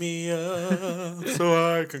horrendous. raise me up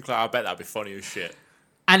so I can climb." I bet that'd be funny as shit.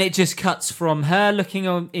 And it just cuts from her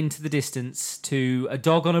looking into the distance to a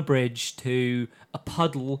dog on a bridge to a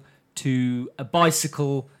puddle to a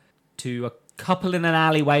bicycle to a couple in an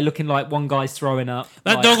alleyway looking like one guy's throwing up.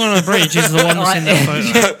 That Like- dog on the bridge is the one that's in that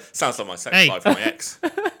photo. Sounds like my sex Hey. life with my ex.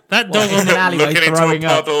 That Well, dog on in the an alleyway Looking into a throwing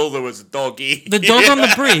up. puddle, there was a doggy. the dog on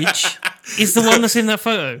the bridge is the one that's in that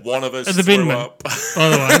photo. One of us At the threw bin bin. up. By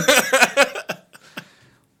the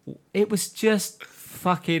way. It was just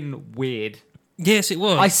fucking weird. Yes, it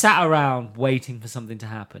was. I sat around waiting for something to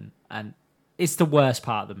happen, and it's the worst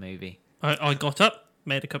part of the movie. I got up,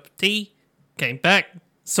 made a cup of tea, came back.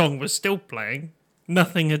 Song was still playing.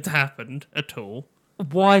 Nothing had happened at all.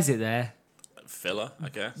 Why is it there? Filler, I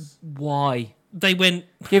guess. Why? They went.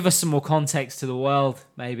 Give us some more context to the world,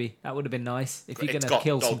 maybe. That would have been nice if you're going It's to got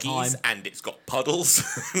kill some doggies time. and it's got puddles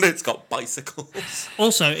and it's got bicycles.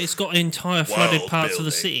 Also, it's got entire flooded World parts of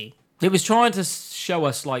the building. city. It was trying to show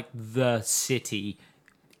us like the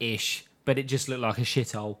city-ish, but it just looked like a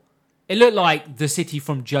shithole. It looked like the city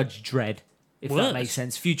from Judge Dredd, if Worse. that makes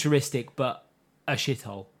sense. Futuristic, but a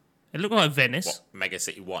shithole. It looked like Venice. What? Mega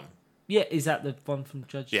City 1. Yeah, is that the one from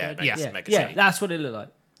Judge Yeah, Dredd? Mega- yeah, Mega yeah, City. that's what it looked like.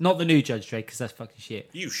 Not the new Judge Dredd, because that's fucking shit.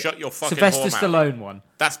 You shut your fucking Sylvester whore mouth. Stallone one.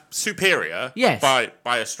 That's superior Yes.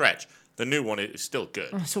 by a stretch. The new one is still good.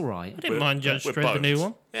 That's all right. I didn't mind Judge With Dredd, the new bones.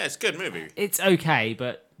 one. Yeah, it's a good movie. It's okay,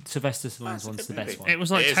 but Sylvester Stallone's That's a one's good the best movie. one. It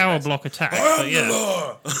was like It is Tower the best. Block Attack, but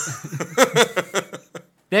yeah.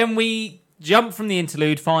 Then we jump from the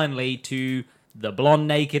interlude finally to the blonde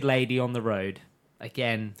naked lady on the road.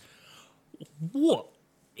 Again, What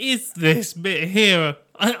is this bit here?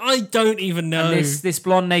 I don't even know. and this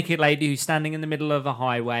blonde naked lady who's standing in the middle of a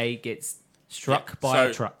highway gets struck by a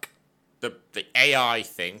so- truck. The AI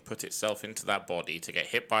thing put itself into that body to get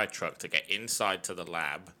hit by a truck to get inside to the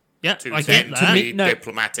lab. Yeah, to I send get to that. meet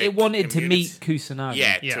diplomatic it wanted to meet immunity. Kusanagi.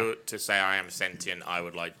 Yeah, Yeah. to say I am sentient, I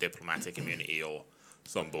would like diplomatic immunity or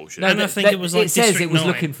some bullshit. No, And I think it was like it says District it was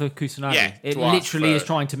 9. looking for Kusanagi. Yeah, it to ask literally is for-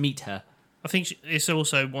 trying to meet her. I think it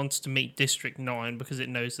also wants to meet District 9 because it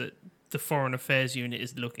knows that the Foreign Affairs Unit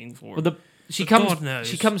is looking for it. Well, she But God comes. knows.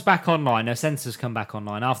 She comes back online. Her sensors come back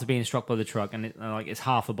online after being struck by the truck, and it's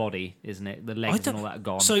half a body, isn't it? The legs and all that are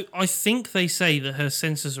gone. So I think they say that her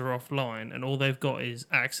sensors are offline and all they've got is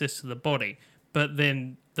access to the body. But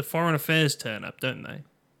then the Foreign Affairs turn up, don't they?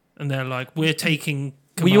 And they're like, we're taking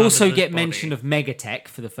we command also of this get body. mention of Megatech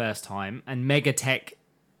for the first time, and Megatech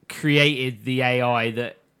created the AI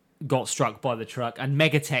that got struck by the truck, and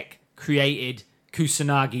Megatech created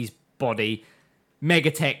Kusanagi's body.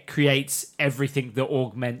 Megatech creates everything that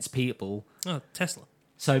augments people. Oh, Tesla.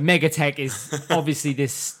 So Megatech is obviously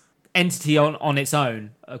this entity on its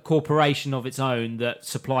own, a corporation of its own that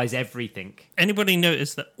supplies everything. Anybody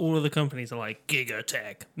notice that all of the companies are like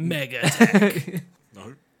Gigatech, Megatech?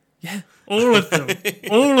 No. Yeah, all of them.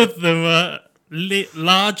 All of them are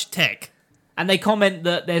large tech. And they comment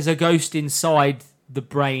that there's a ghost inside the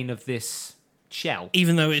brain of this shell.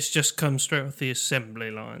 Even though it's just come straight off the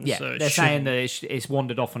assembly line. Yeah, so it they're saying shouldn't- that it's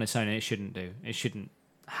wandered off on its own and it shouldn't do. It shouldn't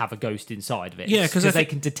have a ghost inside of it. Yeah, It's 'cause I they think-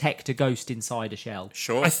 can detect a ghost inside a shell.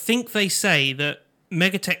 Sure. I think they say that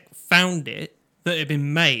Megatech found it, that it had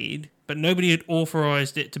been made, but nobody had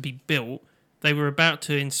authorized it to be built. They were about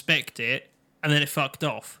to inspect it, and then it fucked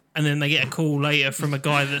off. And then they get a call later from a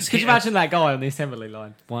guy that's Could hit you a- imagine that guy on the assembly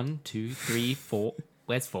line? 1, 2, 3, 4.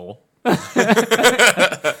 Where's 4?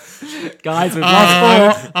 Guys, we've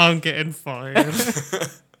lost 4. I'm getting fired.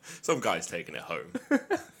 Some guy's taking it home.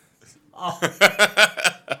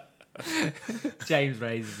 James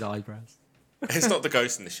raises his eyebrows. It's not the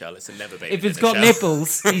ghost in the shell, it's a never baby. If it's in the got shell.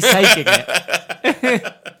 nipples, he's taking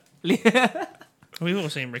it. We've all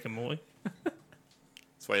seen Rick and Morty.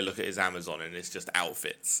 That's why you look at his Amazon and it's just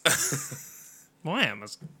outfits. Why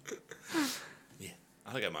Amazon? Yeah,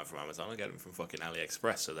 I don't get mine from Amazon. I get them from fucking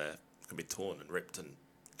AliExpress, so they're going to be torn and ripped and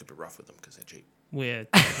could be rough with them because they're cheap. We're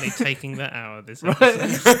definitely taking that out of this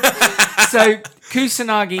episode. So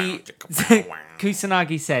Kusanagi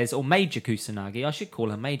says, or Major Kusanagi, I should call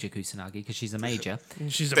her Major Kusanagi because she's a major.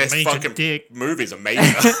 She's a This major fucking dick. movie's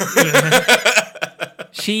amazing.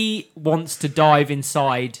 She wants to dive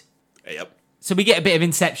inside. Yep. So we get a bit of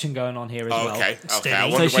Inception going on here as well. Okay. Steady. I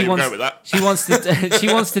So wonder So where she you wants go with that. she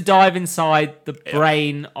wants to dive inside the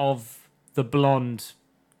brain of the blonde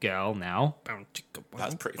girl now.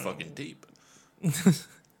 That's pretty fucking deep.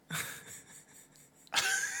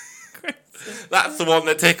 That's the one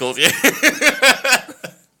that tickles you.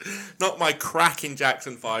 Not my cracking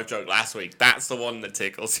Jackson 5 joke last week. That's the one that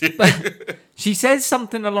tickles you. She says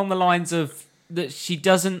something along the lines of that she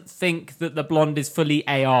doesn't think that the blonde is fully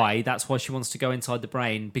AI. That's why she wants to go inside the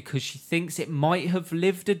brain because she thinks it might have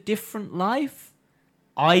lived a different life.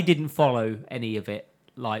 I didn't follow any of it.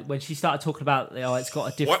 Like when she started talking about, it's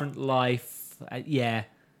got a different life. Yeah.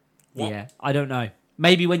 What? Yeah. I don't know.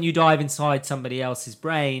 Maybe when you dive inside somebody else's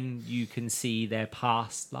brain, you can see their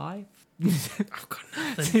past life. I've got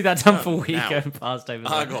nothing. See that done for a week now. going past over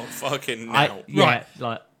there. I got fucking now. Yeah,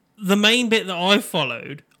 like The main bit that I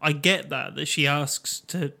followed, I get that she asks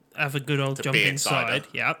to have a good old To jump be inside. inside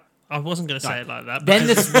her. Yeah. I wasn't going to say it like that. then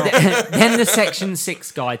because the then the Section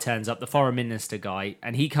 6 guy turns up, the foreign minister guy,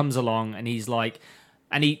 and he comes along and he's like,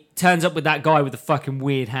 and he turns up with that guy with the fucking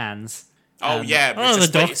weird hands. Oh, yeah. oh, Mr.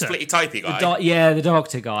 the doctor. Splitty typey guy. The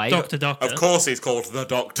doctor guy. Doctor. Of course he's called the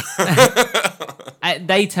Doctor.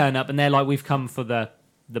 They turn up and they're like, we've come for the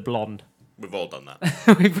blonde. We've all done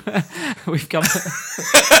that. we've come.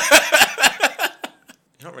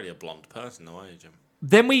 You're not really a blonde person, though, are you, Jim?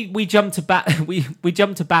 Then we jump to we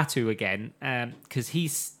jump to Batu again because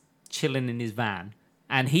he's chilling in his van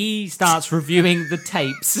and he starts reviewing the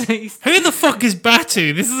tapes. Who the fuck is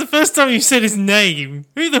Batu? This is the first time you said his name.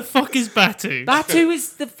 Who the fuck is Batu? Batu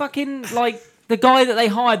is the fucking like the guy that they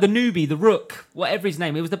hired, the newbie, the rook, whatever his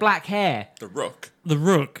name. It was the black hair, The Rook. The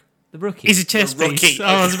Rook. the rookie. He's a chess The piece. rookie. Oh,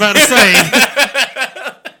 I was about to say.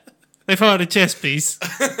 They've hired a chess piece.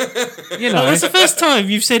 you know. That's the first time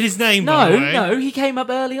you've said his name, by the way. No, he came up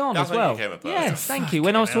early on That's as when he well. came up early. Yes, thank you.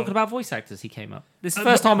 When I was hell. talking about voice actors, he came up. This is the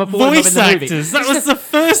first time I brought him up in Voice the movie. actors. That was the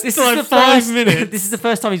first This like is the 5 first, minutes. This is the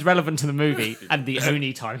first time he's relevant to the movie, and the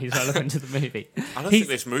only time he's relevant to the movie. I don't He's, think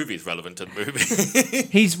this movie is relevant to the movie.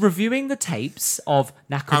 he's reviewing the tapes of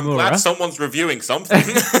I'm glad Nakamura, someone's reviewing something.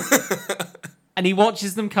 and he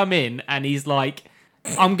watches them come in, and he's like,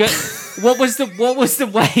 "I'm going. What was the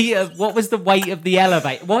weight of the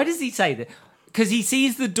elevator? Why does he say that? Because he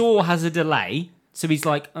sees the door has a delay, so he's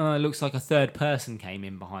like, it looks like a third person came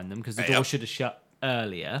in behind them because the door Yep. should have shut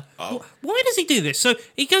earlier." Oh, Why does he do this? So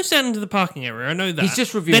he goes down into the parking area. I know that. He's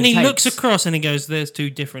just reviewing Then he tapes. looks across and he goes, "There's 2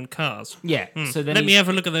 different cars. Yeah. So then Let me he- have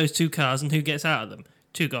a look at those 2 cars and who gets out of them.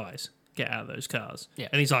 2 guys get out of those cars." Yeah.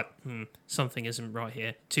 And he's like, something isn't right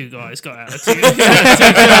here. 2 guys got out of 2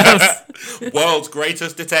 cars. world's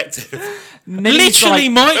greatest detective. and then he's Literally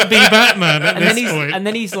like- might be Batman at and then this he's point. and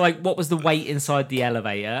then he's like, "What was the weight inside the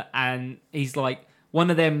elevator?" And he's like, "One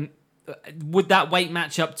of them." Would that weight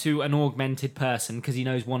match up to an augmented person? Because he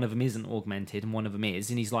knows one of them isn't augmented and one of them is.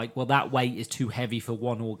 And he's like, well, that weight is too heavy for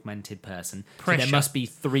one augmented person. So Pressure. there must be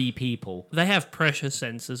 3 people They have pressure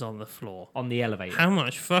sensors on the floor. on the elevator. How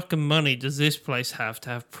much fucking money does this place have to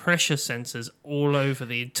have pressure sensors all over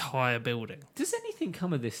the entire building? Does anything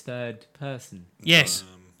come of this third person? Yes.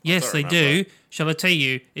 Yes, don't they remember. do. Shall I tell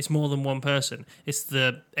you, it's more than one person. It's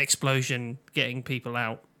the explosion getting people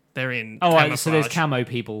out. They're in Oh, right, so there's camouflage.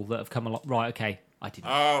 camo people that have come along. Right, okay. I didn't.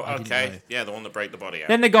 Oh, I didn't okay. know. Yeah, the one that break the body out.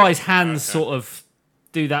 Then the guy's hands Okay. sort of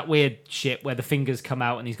do that weird shit where the fingers come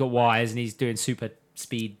out and he's got wires and he's doing super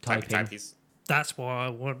speed Typey typing. typies. That's why I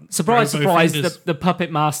want. Surprise, Robo surprise! fingers. The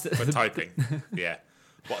puppet master. For typing. Yeah.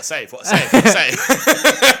 What a save, what a save, what a save.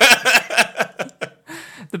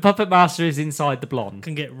 The puppet master is inside the blonde.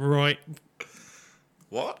 Can get right.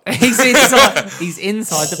 What? He's inside. He's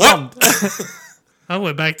inside the blonde. Oh,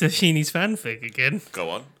 we're back to Sheenie's fanfic again. Go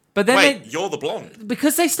on. But then Wait, they, you're the blonde.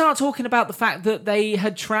 because they start talking about the fact that they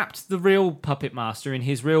had trapped the real puppet master in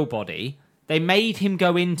his real body, they made him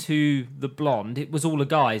go into the blonde. It was all a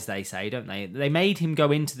guise, they say, don't they? They made him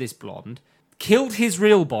go into this blonde, killed his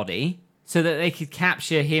real body so that they could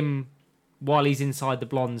capture him while he's inside the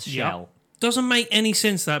blonde's shell. Doesn't make any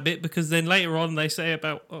sense, that bit, because then later on they say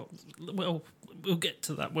about, oh, well, we'll get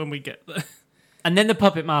to that when we get there. And then the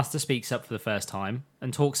puppet master speaks up for the first time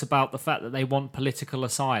and talks about the fact that they want political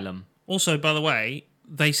asylum. Also, by the way,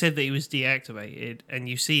 they said that he was deactivated, and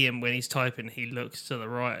you see him when he's typing, he looks to the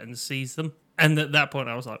right and sees them. And at that point,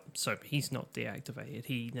 I was like, so he's not deactivated.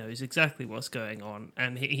 He knows exactly what's going on.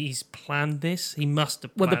 And he's planned this. He must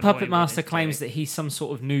have Well, planned the what Puppet he wanted Master to claims do. that he's some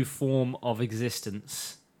sort of new form of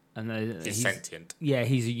existence. And He's sentient. yeah,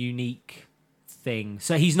 he's a unique thing.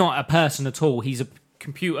 So he's not a person at all. He's a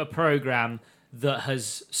computer program that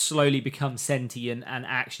has slowly become sentient and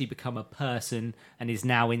actually become a person and is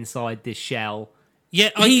now inside this shell. Yeah,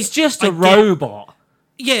 He's just a a robot.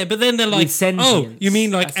 Yeah, but then they're like, With sentience. oh, you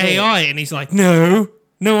mean like That's it. AI? And he's like, no,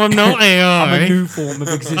 I'm not AI. I'm a new form of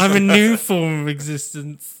existence. I'm a new form of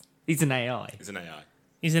existence. He's an AI He's an AI.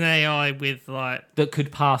 He's an AI with like, that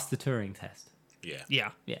could pass the Turing test. Yeah.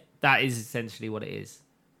 yeah. Yeah, that is essentially what it is.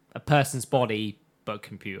 A person's body, but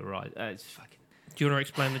computerized. It's fucking... Do you want to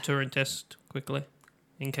explain the Turing test quickly,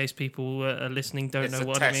 in case people are listening don't It's know a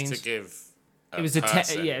what it test means? to give. It was a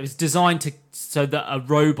person- yeah. It was designed to so that a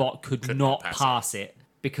robot could Could not not pass it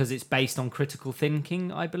because it's based on critical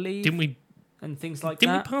thinking, I believe, Didn't and things like we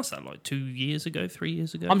that. pass that like 3 years ago?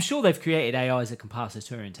 I'm sure they've created AIs that can pass a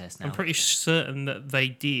Turing test now. I'm pretty certain that they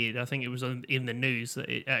did. I think it was in the news that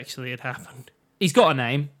it actually had happened. He's got a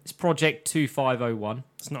name. It's Project 2501.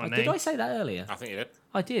 It's not a Did name. I say that earlier? I think you did.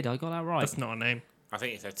 I did. I got that right. That's not a name. I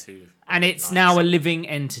think you said 2. And it's now a living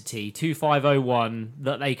entity. 2501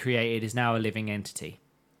 that they created is now a living entity.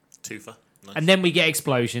 Twofer. Nice. And then we get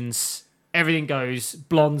explosions. Everything goes.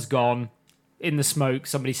 Blonde's gone. In the smoke,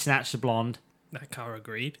 somebody snatched the blonde. That car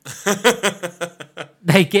agreed.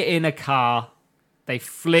 They get in a car. They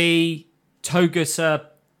flee. Togusa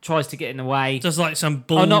tries to get in the way. Just like some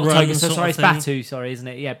bull Oh, not run Togusa. sort Sorry, of it's thing. Batu. Sorry, isn't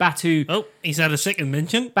it? Yeah, Batu. Oh, he's had a second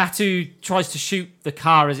mention. Batu tries to shoot the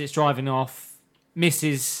car as it's driving off.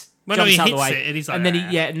 Misses. Well, no, jumps he out the hits way. it and he's like, and then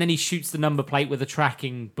 "Ah." and then he shoots the number plate with a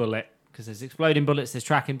tracking bullet because there's exploding bullets. There's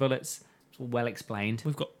tracking bullets. It's all well explained.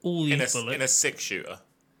 We've got all these in a bullets. 6-shooter.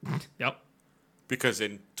 Yep. Because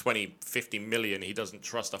in 50 million, he doesn't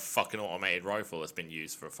trust a fucking automated rifle that's been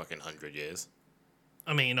used for a fucking 100 years.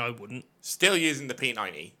 I mean, I wouldn't. Still using the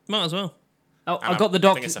P90. Might as well. Oh, And I got the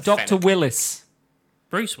I think it's a Dr. Fennec. Willis.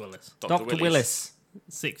 Bruce Willis. Dr. Willis.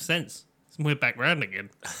 Sixth Sense. We're back round again.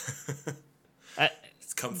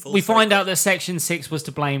 It's come full We find circle. out that Section 6 was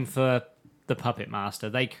to blame for the Puppet Master.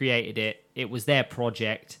 They created it. It was their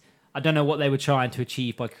project. I don't know what they were trying to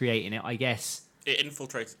achieve by creating it. I guess, It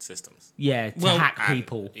infiltrated systems. yeah, to Well, hack And-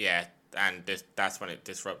 people. Yeah, and that's when it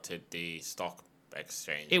disrupted the stock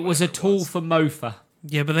exchange. It was a whatever it tool was. for MOFA,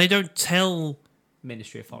 Yeah, but they don't tell.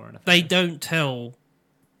 Ministry of Foreign Affairs. They don't tell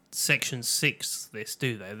Section 6 this,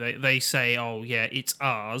 do they? They say, oh, yeah, it's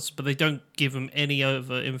ours, but they don't give them any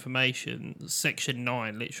other information. Section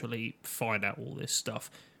 9 literally find out all this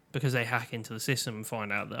stuff because they hack into the system and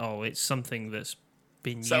find out that, oh, it's something that's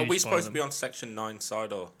been So are used we by supposed to them. be on Section 9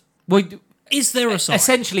 side or? Well, Is there a side?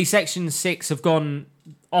 essentially, Section 6 have gone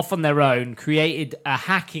off on their own, created a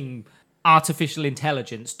hacking artificial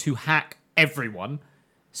intelligence to hack everyone.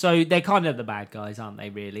 So they're kind of the bad guys, aren't they,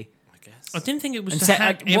 really? I guess. I didn't think it was And to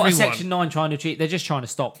hack what everyone. are Section 9 trying to achieve? They're just trying to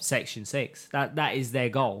stop Section 6. That is their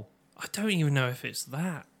goal. I don't even know if it's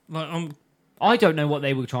that. Like, I don't know what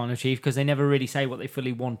they were trying to achieve because they never really say what they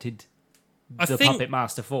fully wanted I the think Puppet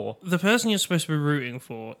Master for. the person you're supposed to be rooting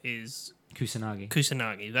for is Kusanagi.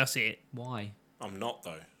 Kusanagi. That's it. Why? I'm not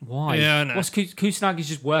though. Why? Yeah, I know. What's Kusanagi's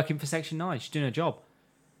just working for Section 9. She's doing her job.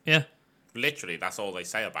 Yeah. Literally, that's all they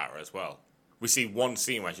say about her as well. We see one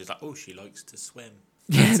scene where she's like, "Oh, she likes to swim."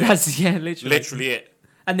 Yeah, literally. Literally it.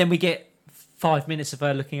 And then we get 5 minutes of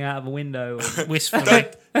her looking out of a window. Wistfully.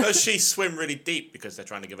 Does she swim really deep because they're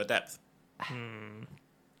trying to give her depth?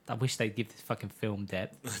 I wish they'd give this fucking film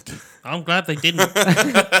depth. I'm glad they didn't.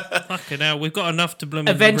 Fucking hell, we've got enough to bloom.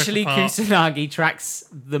 Eventually, rip apart. Kusanagi tracks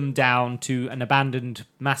them down to an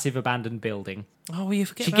massive abandoned building. Oh, well, you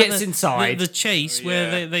forget. She about gets the, inside. the chase Oh,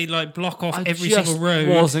 where yeah. they like block off I every just single road.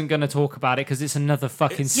 wasn't going to talk about it because it's another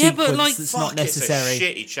fucking It's- Yeah, sequence but, like, that's Fuck, not necessary. It's a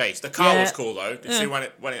shitty chase. The car Yeah. was cool though. Did you see when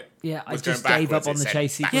it Yeah, I was going just gave up backwards, on it the said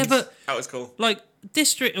chase back- sequence. Yeah, but That was cool. like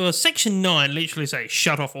district or section 9 literally say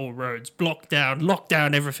shut off all roads, lock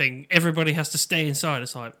down everything. Everybody has to stay inside.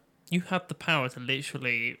 It's like you have the power to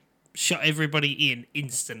literally shut everybody in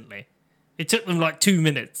instantly. It took them like 2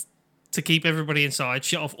 minutes to keep everybody inside,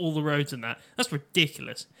 shut off all the roads and that. That's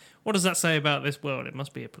ridiculous. What does that say about this world? It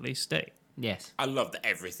must be a police state. Yes. I love that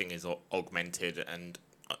everything is augmented and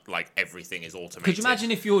like everything is automated. Could you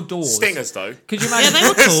imagine if your doors... Stingers though? Could you Yeah, imagine... they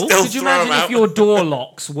were cool. Still Could you throw 'em imagine if out. your door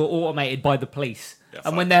locks were automated by the police? Yeah, and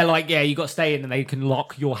fuck. when they're like, yeah, you got to stay in and they can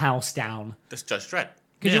lock your house down. That's Judge Dredd.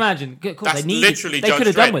 Could Yeah. you imagine? Of course, That's they need literally They Judge could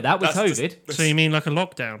have done Dredd. with that with That's COVID. just- So you mean like a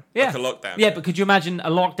lockdown? Yeah. Like a lockdown. Yeah, but could you imagine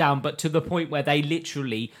a lockdown, but to the point where they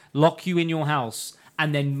literally lock you in your house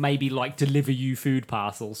and then maybe like deliver you food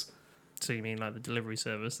parcels? So you mean like the delivery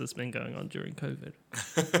service that's been going on during COVID?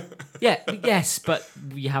 Yes, but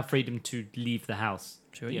you have freedom to leave the house.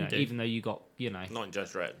 Sure you you know, do. even though you got, Not in Judge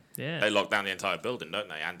Dredd. Yeah. They lock down the entire building, don't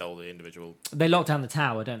they? And all the individual. they locked down the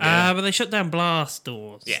tower, don't they? But they shut down blast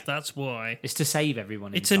doors. Yeah. That's why. It's to save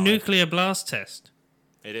everyone. It's inside. a nuclear blast test.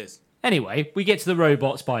 It is. Anyway, we get to the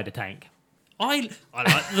robot spider tank. I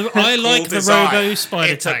like the design. Robo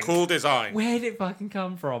Spider It's Tank. a cool design. Where did it fucking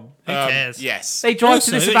come from? Who cares? Yes. They drive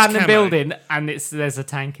Also, to this it's abandoned camo. building and there's a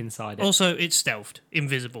tank inside it. Also, it's stealthed,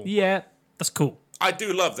 invisible. Yeah. That's cool. I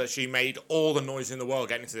do love that she made all the noise in the world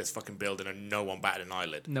getting into this fucking building and no one batted an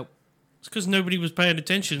eyelid. Nope. It's because nobody was paying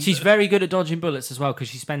attention. She's very good at dodging bullets as well because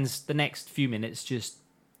she spends the next few minutes just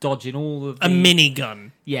dodging all of the... a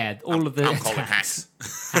minigun all of the I'm calling attacks.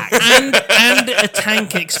 hacks. and a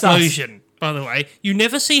tank explosion. By the way, you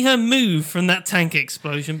never see her move from that tank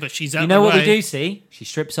explosion, but she's out. You know the what we way. do see? She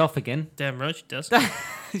strips off again. Damn right she does.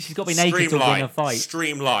 She's got to be naked to win a Streamline. fight.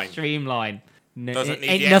 Streamline. Streamline. No, Doesn't it need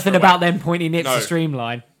ain't the nothing extra about weight. them pointy nips No. to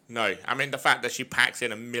streamline. No, I mean the fact that she packs in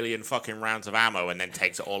 1 million fucking rounds of ammo and then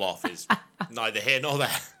takes it all off is neither here nor there.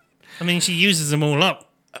 I mean, she uses them all up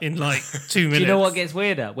in like 2 minutes. Do you know what gets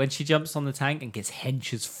weirder? When she jumps on the tank and gets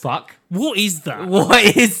hench as fuck. What is that?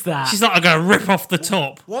 What is that? She's like, I'm going to rip off the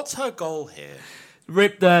top. What's her goal here?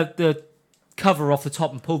 Rip the cover off the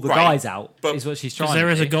top and pull the Right, guys out but- is what she's trying Because there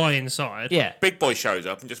to is do. a guy inside. Yeah. Big boy shows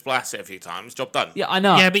up and just blasts it a few times. Job done. Yeah, I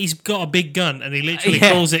know. Yeah, but he's got a big gun, and he literally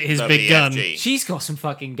Yeah. calls it his big gun. WFG. She's got some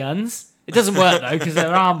fucking guns. It doesn't work though because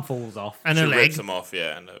her arm falls off. And She a leg. rips them off,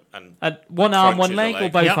 yeah, and One arm, one Crunches a leg, or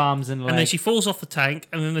leg. both Yep. arms and leg. And then she falls off the tank,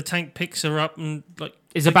 and then the tank picks her up and like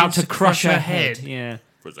is about to begins crush her head. Yeah.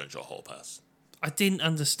 present your whole pass. I didn't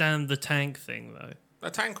understand the tank thing though.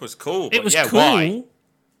 The tank was cool. It but was yeah, cool. Why?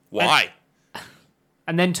 Why?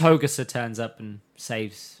 And then Togusa turns up and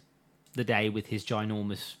saves the day with his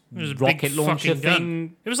ginormous It was a rocket big launcher fucking gun.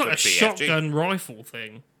 thing. It was like a Good BFG. shotgun rifle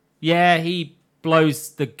thing Yeah, he blows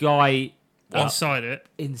the guy inside it.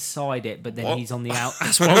 inside it, but then What? he's on the out.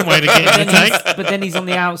 That's one way to get in the tank. but then he's on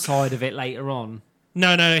the outside of it later on.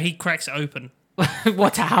 No, he cracks it open.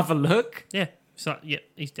 What, to have a look? Yeah, it's like, yeah,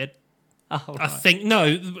 he's dead. Oh, I right. think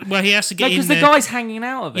no. Well, he has to No, get in because the there. guy's hanging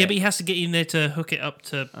out of it. Yeah, but he has to get in there to hook it up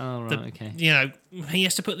to. Oh, right, okay. You know, he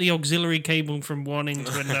has to put the auxiliary cable from one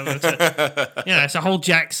into another. It's a whole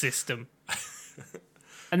jack system.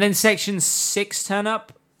 And then Section 6 turn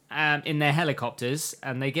up in their helicopters,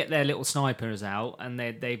 and they get their little snipers out, and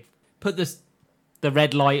they put the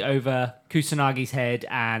red light over Kusanagi's head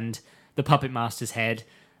and the Puppet Master's head,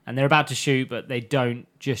 and they're about to shoot, but they don't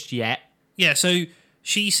just yet. Yeah, so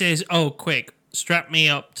she says, "Oh, quick, strap me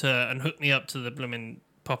up to and hook me up to the blooming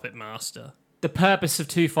puppet master." The purpose of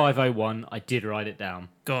 2501, I did write it down.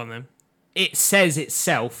 Go on then. It says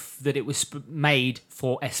itself that it was made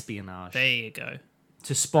for espionage, There you go.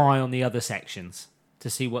 to spy on the other sections, to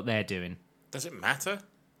see what they're doing. Does it matter?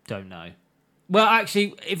 Don't know. Well,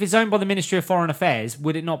 actually, if it's owned by the Ministry of Foreign Affairs,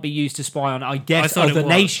 would it not be used to spy on, I guess, thought it other was.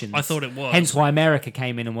 nations? I thought it was. Hence why America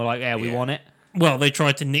came in and were like, yeah, we Yeah. want it. Well, they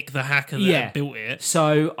tried to nick the hacker that Yeah. had built it.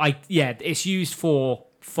 So, it's used for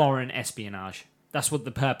foreign espionage. That's what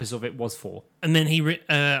the purpose of it was for, And then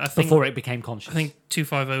I think before it became conscious. I think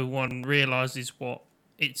 2501 realizes what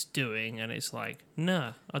it's doing, and it's like,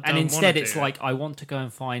 nah, I don't and instead, wanna it's do it, like, I want to go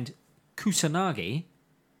and find Kusanagi,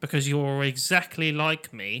 because you're exactly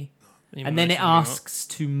like me. and then it asks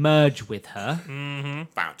to merge with her.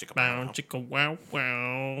 Bow, chicka, Bow, bow. chicka, wow,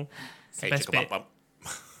 wow. Hey, best chicka, bit. bum,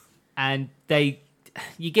 bum. And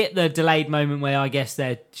you get the delayed moment where I guess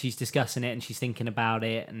she's discussing it and she's thinking about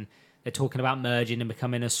it, and they're talking about merging and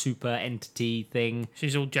becoming a super entity thing.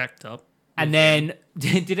 She's all jacked up. And then,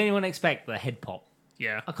 did anyone expect the head pop?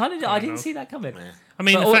 Yeah. I didn't know. see that coming. I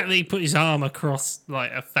mean, But the all- fact that he put his arm across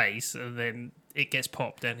like a face and then it gets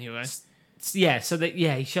popped anyway. Yeah, so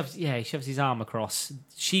he shoves his arm across.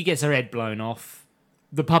 She gets her head blown off.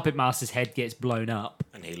 The Puppet Master's head gets blown up.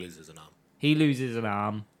 And he loses an arm. He loses an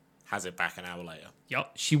arm. Has it back an hour later.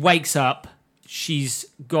 Yup. She wakes up. She's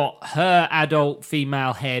got her adult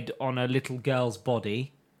female head on a little girl's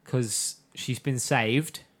body because she's been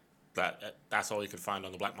saved That's all you could find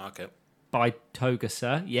on the black market. by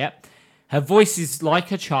Togusa. Yep. Her voice is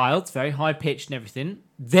like a child's, very high pitched and everything.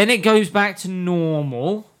 Then it goes back to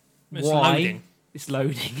normal. It's Why? loading. It's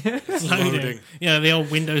loading. Loading. Yeah, the old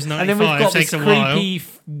Windows 95 And then we've got takes this a while. creepy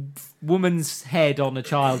woman's head on a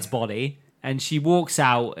child's body, and she walks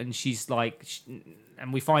out, and she's like,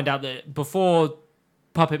 and we find out that before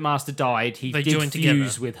Puppet Master died, he They did joined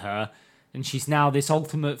fuse together. with her, and she's now this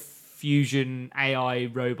ultimate fusion AI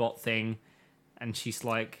robot thing, and she's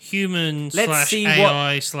like, Human Let's / see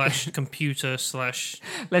AI / computer /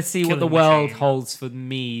 let's see what the Killing world machine. holds for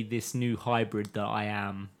me, this new hybrid that I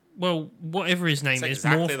am. well, whatever his name It's is,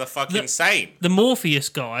 exactly the fucking same. the Morpheus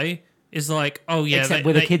guy is like, oh yeah, Except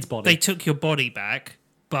with a kid's body. They took your body back,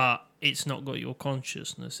 but it's not got your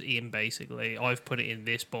consciousness, Ian. Basically, I've put it in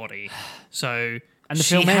this body, so And the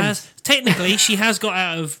she film has ends. technically she has got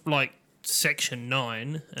out of like Section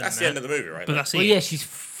 9. That's the end of the movie, right? But that's Well, it. yeah, she's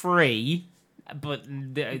free, but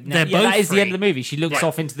They're yeah, both that is the free. end of the movie. She looks Right.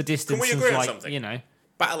 off into the distance we and agree is on like, something? you know,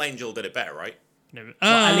 Battle Angel did it better, right?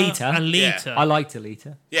 Alita? Alita. I liked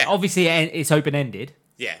Alita. Yeah. Obviously, it's open ended.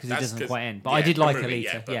 Yeah, because it that's doesn't quite end. But I did good like movie,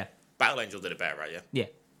 Alita. but Yeah, Battle Angel did it better, right? Yeah. yeah.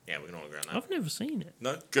 Yeah, we can all agree on that. I've never seen it.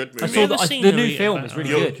 No, good movie. I saw never the seen new Alita, film but is really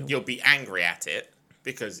you'll, good. you'll be angry at it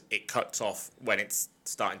because it cuts off when it's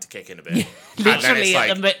starting to kick in a bit. Yeah, And then literally it's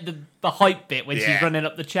like, at the hype bit when she's Yeah. running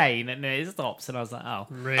up the chain and then it stops, and I was like, oh,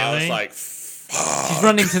 Really? I was like, she's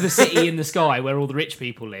running to the city in the sky where all the rich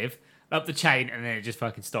people live, up the chain, and then it just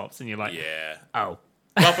fucking stops, and you're like, yeah. oh,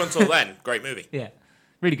 Up until then, great movie. yeah,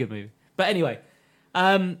 really good movie. But anyway,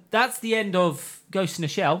 that's the end of Ghost in a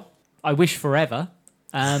Shell. I wish forever.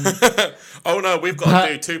 Oh no, we've got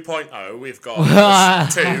to do 2.0. We've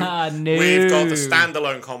got two. No. We've got the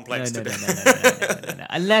standalone No, complex no, to no, do. no.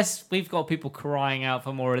 Unless we've got people crying out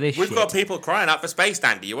for more of this We've shit. got people crying out for Space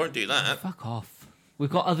Dandy. You won't do that. Fuck off. We've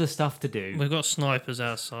got other stuff to do. We've got snipers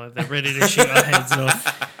outside. They're ready to shoot our heads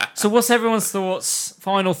off. So what's everyone's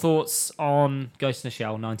final thoughts on Ghost in the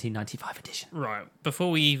Shell 1995 edition? Right.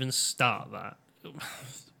 Before we even start that,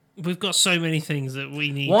 we've got so many things that we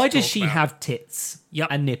need Why to does talk she about. have tits Yep.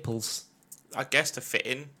 and nipples? I guess to fit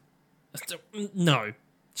in. No.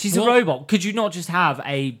 She's What? a robot. Could you not just have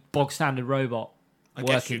a bog standard robot I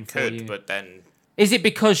guess working you for could, you? but then Is it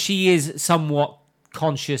because she is somewhat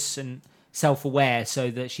conscious and self-aware, so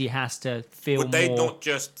that she has to feel would they more? not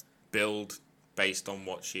just build based on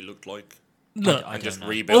what she looked like Look, I and don't just know.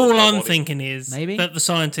 rebuild? all her I'm body? thinking is Maybe? that the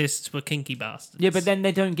scientists were kinky bastards. Yeah, but then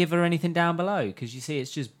they don't give her anything down below because you see,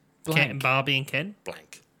 it's just Ken, blank. Barbie and Ken.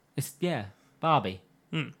 Blank. It's Barbie.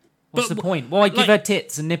 What's Hmm. But the wh- point? Why give like- her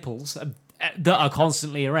tits and nipples that are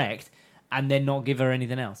constantly erect, and then not give her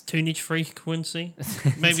anything else? Tunage frequency.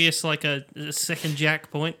 Maybe it's like a second jack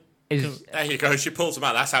point. Is There you go. She pulls them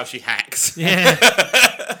out. That's how she hacks. Yeah.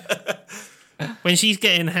 When she's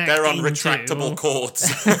getting hacked, They're on into, retractable cords.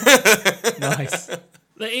 nice. It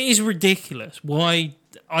is ridiculous. Why?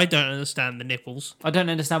 I don't understand the nipples. I don't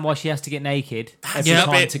understand why she has to get naked every Yeah,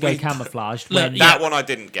 time but to go we- camouflaged. Look, when yeah. That one I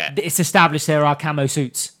didn't get. it's established there are camo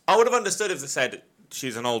suits. I would have understood if they said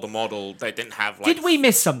she's an older model. They didn't have like. Did we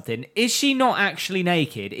miss something? Is she not actually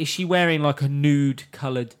naked? Is she wearing like a nude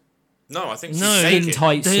coloured No, I think she's No. naked. skin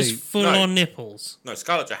tight There's suit? full-on nipples. No,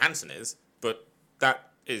 Scarlett Johansson is, but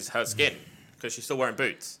that is her skin because she's still wearing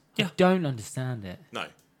boots. I don't understand it. No.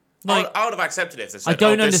 Like- I would have accepted it if they said, I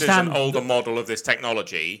don't this is understand an older model of this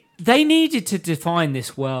technology. They needed to define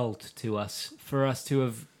this world to us for us to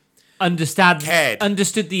have Cared.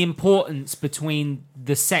 understood the importance between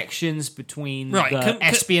the sections, between Right, the can-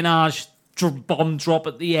 espionage bomb drop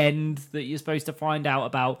at the end that you're supposed to find out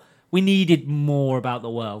about. We needed more about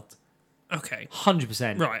the world. Okay.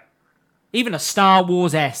 100%. Right. Even a Star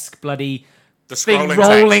Wars-esque bloody The thing scrolling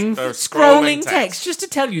rolling, text. The scrolling text, just to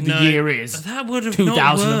tell you the No, year is. That would have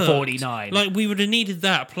 2049. Not worked. Like we would have needed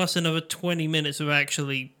that plus another 20 minutes of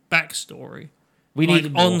actually backstory. We Like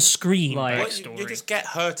needed more. on screen Like- Well, backstory. you just get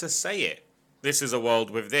her to say it. This is a world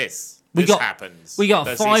with this. We This got- happens. We got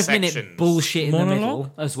There's these 5-minute sections. bullshit in the Monologue?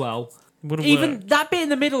 middle as well. Would've Even worked. that bit in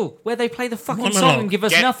the middle where they play the fucking song Monologue. and give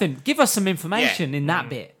us Get- nothing. Give us some information in that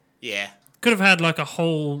bit. Yeah. Could have had like a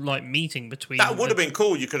whole like meeting between. That would have been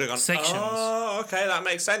cool. You could have gone, Sections. oh, okay, that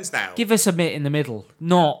makes sense now. Give us a bit in the middle,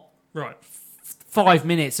 not right. 5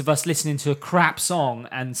 minutes of us listening to a crap song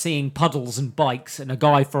and seeing puddles and bikes and a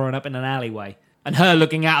guy throwing up in an alleyway and her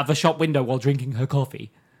looking out of a shop window while drinking her coffee.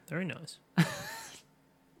 Very nice.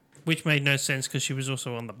 Which made no sense because she was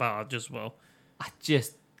also on the barge as well. I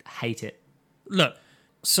just hate it. Look,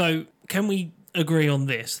 so can we agree on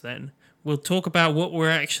this then? We'll talk about what we're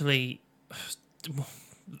actually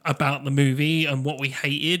about the movie and what we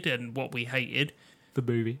hated and what we hated. The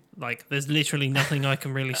movie. Like, there's literally nothing I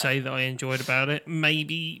can really say that I enjoyed about it.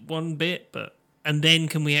 Maybe one bit, but... And then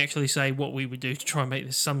can we actually say what we would do to try and make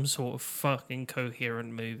this some sort of fucking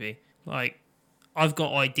coherent movie? Like, I've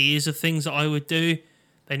got ideas of things that I would do.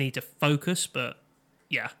 They need to focus, but...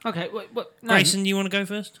 Yeah. Okay, no, Grayson, you want to go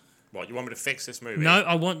first? What, you want me to fix this movie? No,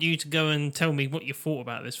 I want you to go and tell me what you thought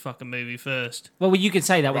about this fucking movie first. well, you can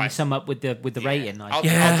say that when you Right. sum up with the Yeah. rating. I'll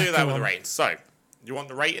Yeah, do that go with on. the rating. So, you want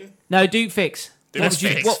the rating? No, Duke fix. The What would you-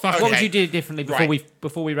 mistakes. What would you do differently Right.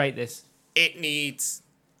 before we rate this? It needs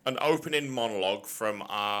an opening monologue from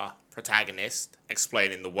our protagonist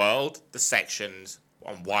explaining the world, the sections,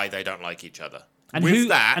 and why they don't like each other. And With who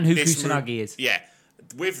that, and who this Kusanagi is. Yeah.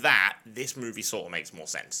 With that, this movie sort of makes more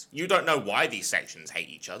sense. You don't know why these sections hate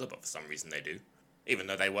each other, but for some reason they do. Even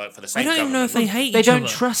though they work for the I same don't even know if they government. hate They each don't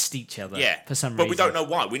other. trust each other. Yeah, for some but reason. we don't know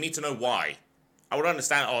why. We need to know why. I would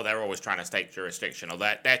understand. Oh, they're always trying to take jurisdiction, or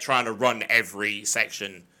they're trying to run every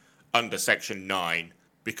section under Section 9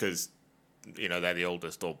 because they're the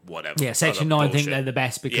oldest or whatever. Yeah, Section Other 9 think bullshit. they're the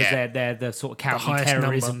best because Yeah. they're the sort of highest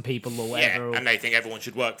counter-terrorism number. people or Yeah, whatever. or and they think everyone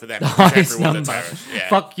should work for them. the because highest everyone's a number. terrorist. Yeah,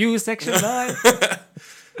 Fuck you, Section 9.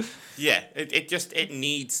 yeah. It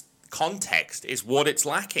needs context. Is what it's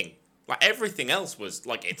lacking. Like everything else was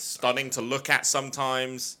like it's stunning to look at.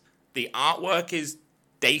 Sometimes the artwork is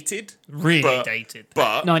dated, Really dated.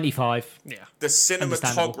 but 95. Yeah. the Understandable.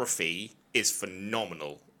 cinematography is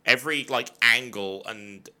phenomenal. Every angle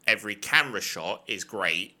and every camera shot is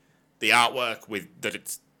great. The artwork that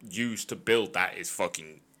it's used to build that is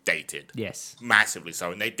fucking dated. Yes. Massively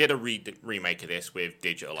so. And they did a remake of this with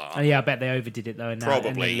digital art. Oh, yeah, I bet they overdid it though. And and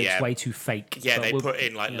Probably, it looks yeah. way too fake. Yeah, but they we'll- put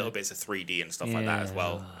in little bits of 3D and stuff like that as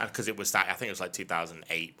well. Yeah. And because it was that, I think it was like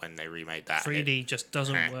 2008 when they remade that. 3D just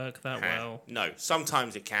doesn't work that well. No,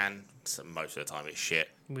 sometimes it can. Most of the time it's shit.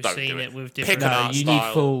 We've Don't seen do it with Pick different- an No, art you style.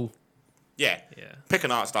 need full. Yeah. Yeah. Pick an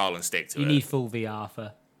art style and stick to You it. need full VR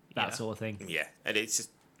for that Yeah. sort of thing. Yeah, and it's just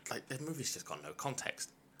like the movie's just got no context.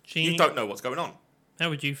 Gene, You don't know what's going on. how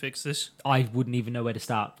would you fix this? I wouldn't even know where to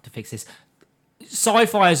start to fix this.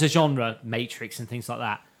 Sci-fi as a genre, Matrix and things like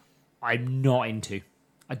that, I'm not into.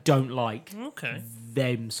 I don't like Okay.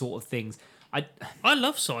 them sort of things. I I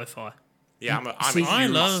love sci-fi. Yeah, I'm a See, huge I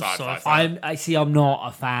love sci-fi sci-fi. fan. I'm not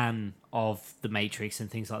a fan of the Matrix and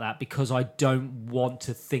things like that because I don't want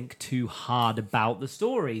to think too hard about the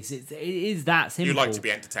stories. It is that simple. You like to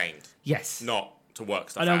be entertained, yes. not to work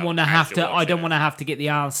stuff I don't out want to as have you're to. I watching don't it. want to have to get the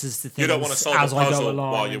answers to things You don't want to solve as a I go puzzle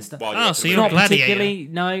along. while and you're stuff. so watching you're it. Not Gladiator. particularly.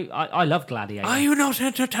 No, I love Gladiator. Are you not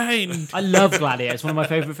entertained? I love Gladiator. It's one of my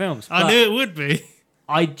favorite films. I but knew it would be.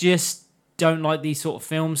 I just don't like these sort of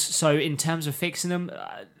films. So in terms of fixing them,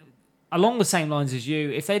 along the same lines as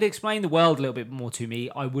you, if they'd explained the world a little bit more to me,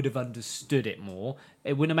 I would have understood it more.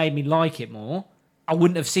 It wouldn't have made me like it more. I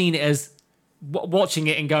wouldn't have seen it as watching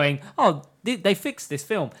it and going, "Oh, they fixed this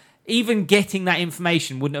film." Even getting that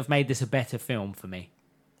information wouldn't have made this a better film for me.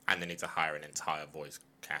 And they need to hire an entire voice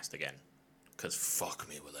cast again. Because fuck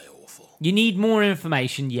me, were they awful. You need more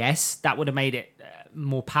information, yes. That would have made it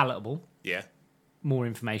more palatable. Yeah. More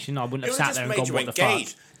information. I wouldn't It have would sat have there just and made gone, you what engaged.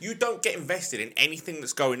 the fuck? You don't get invested in anything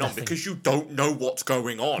that's going on Nothing. because you don't know what's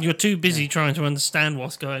going on. You're too busy trying to understand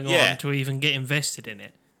what's going on Yeah. to even get invested in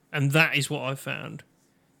it. And that is what I found.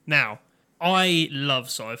 Now, I love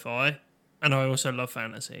sci-fi and I also love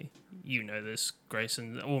fantasy. You know this,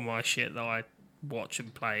 Grayson. All my shit that I watch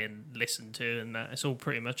and play and listen to and that, it's all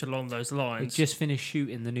pretty much along those They lines. just finished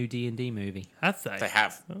shooting the new D&D movie. Have they? They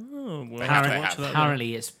have. Oh, well, They I'll have, have to they watch have. that then.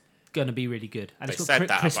 Apparently, it's going to be really good. And They it's said got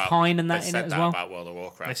that Chris about Pine and they that in said it as that well. about World of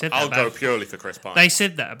Warcraft. They said that I'll go about- purely for Chris Pine. They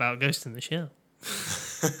said that about Ghost in the Shell.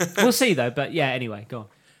 We'll see, though. But yeah, anyway, go on.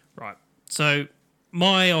 Right. So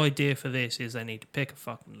my idea for this is they need to pick a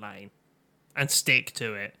fucking lane and stick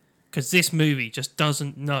to it because this movie just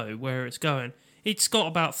doesn't know where it's going. It's got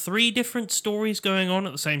about 3 different stories going on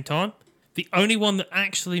at the same time. The only one that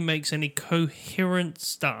actually makes any coherent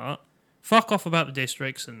start. Fuck off about the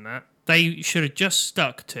districts and that. They should have just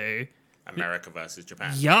stuck to. America versus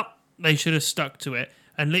Japan. Yup. They should have stuck to it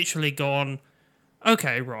and literally gone,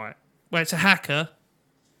 okay, right. Well, it's a hacker.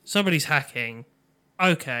 Somebody's hacking.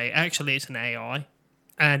 Okay, actually, it's an AI.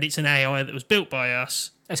 And it's an AI that was built by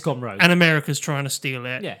us. It's gone rogue. And America's trying to steal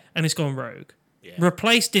it. Yeah. And it's gone rogue. Yeah.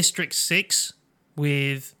 Replace District 6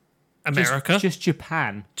 with America. Just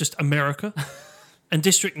Japan. Just America. And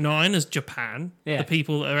District 9 as Japan. Yeah. The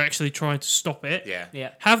people that are actually trying to stop it. Yeah.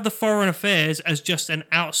 Yeah. Have the Foreign Affairs as just an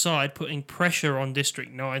outside putting pressure on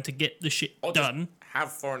District 9 to get the shit Or just done.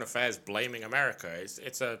 have Foreign Affairs blaming America.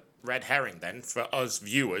 It's a red herring then for us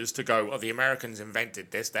viewers to go, oh, the Americans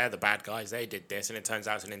invented this. They're the bad guys. They did this. And it turns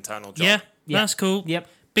out it's an internal job. Yeah, Yeah. that's cool. Yep.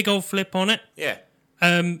 Big old flip on it. Yeah.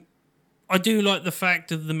 I do like the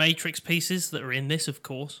fact of the Matrix pieces that are in this, of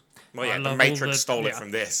course. Well, I yeah, the love all Matrix the- stole it yeah.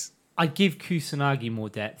 from this. I'd give Kusanagi more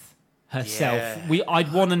depth herself. Yeah.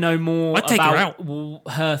 I'd want to know more I'd take her about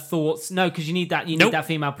out. her thoughts. No, because you need that. You Nope. need that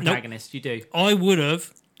female protagonist. You do. I would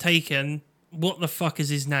have taken, what the fuck is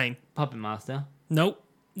his name? Puppet Master. Nope,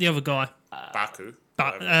 the other guy. Baku.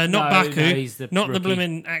 But whatever. not No, Baku, no, he's the not the rookie.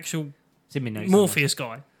 blooming actual It's in my notes Morpheus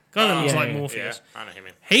guy. Guy that looks yeah, like yeah. Morpheus. Yeah, I know him.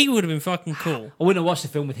 He would have been fucking cool. I wouldn't have watched the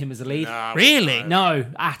film with him as a lead. Nah, Really? No,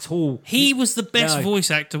 at all. He was the best No.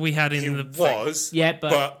 voice actor we had in He the was. Yeah,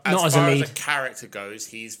 but as not as a far lead. as a character goes,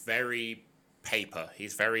 he's very paper.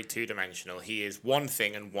 He's very two-dimensional. He is one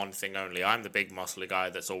thing and one thing only. I'm the big muscly guy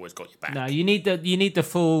that's always got your back. No, you need the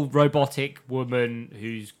full robotic woman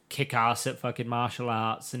who's kick ass at fucking martial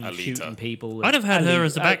arts and Alita. shooting people. I'd have had her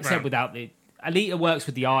as the Except background. without the Alita works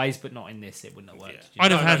with the eyes, but not in this. It wouldn't have worked. Yeah. you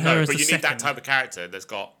know? I'd have had her as but the you need that second. type of character that's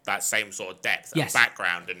got that same sort of depth Yes. and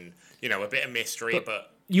background and, a bit of mystery,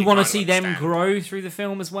 but You want to kind of see them understand. grow through the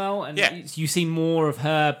film as well, and Yeah. you see more of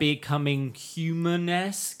her becoming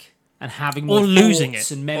human-esque and having more Or losing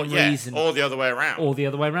thoughts it. and Or, memories, or the other way around. or the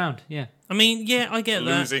other way around. Yeah, I mean, yeah, I get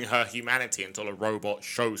that. Losing her humanity until a robot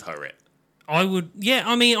shows her it. I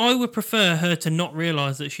would prefer her to not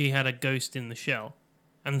realise that she had a ghost in the shell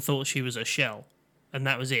and thought she was a shell. And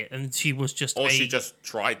that was it. And she was just Or a... she just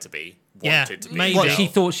tried to be, Yeah, wanted to be. maybe. what a she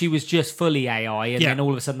shell. thought she was just fully AI, and Yeah. then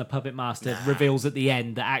all of a sudden the puppet master reveals at the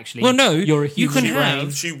end that actually, Well, no, you're a you human can brain.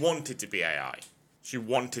 have- She wanted to be AI. She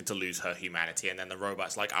wanted to lose her humanity, and then the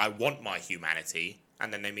robot's like, I want my humanity,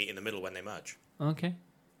 and then they meet in the middle when they merge. Okay,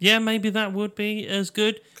 Yeah, maybe that would be as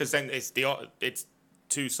good. Because then it's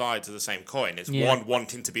two sides of the same coin. It's Yeah. one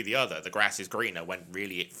wanting to be the other. The grass is greener when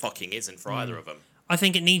really it fucking isn't for Mm. either of them. I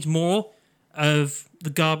think it needs more of the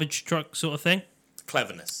garbage truck sort of thing.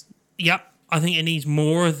 Cleverness. Yep, I think it needs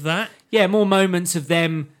more of that. yeah, more moments of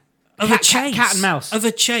them. Of a chase. cat and mouse. Of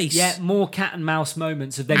a chase. Yeah, more cat and mouse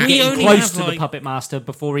moments of them We getting only close have, to the like- puppet master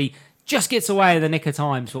before he just gets away at the nick of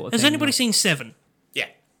time, sort of Has thing. anybody seen Seven, Yeah.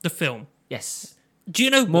 the film? Yes, Do you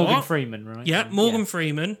know Morgan what? Freeman, right? Yeah, Morgan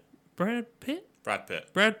Freeman. Brad Pitt? Brad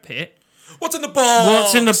Pitt. Brad Pitt. What's in the box?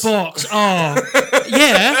 What's in the box? Oh,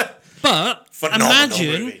 yeah. But Phenomenal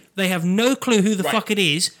imagine movie. they have no clue who the Right. fuck it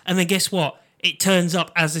is, and then guess what? It turns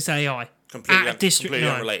up as this AI Completely, at District completely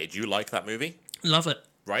 9. unrelated. You like that movie? Love it.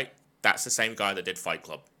 Right? That's the same guy that did Fight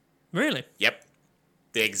Club. Really? Yep.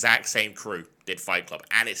 The exact same crew did Fight Club,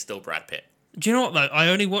 and it's still Brad Pitt. Do you know what though? I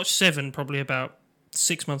only watched Seven probably about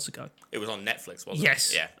 6 months ago. It was on Netflix, wasn't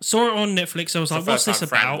Yes. it? Yeah. Saw it on Netflix. I was like, The "What's first this time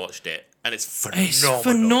Fran about?" watched it, and it's phenomenal. It's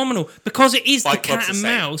phenomenal because it is Fight the Club's cat the and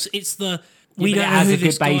same. mouse. It's the Yeah, we but don't it know has who a good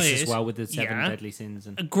this guy base is. as well with the seven Yeah. deadly sins.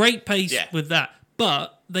 A And great pace Yeah. with that,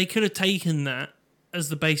 but they could have taken that as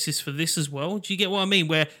the basis for this as well. Do you get what I mean?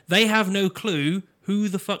 Where they have no clue who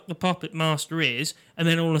the fuck the puppet master is, and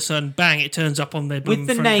then all of a sudden, bang! It turns up on their With blooming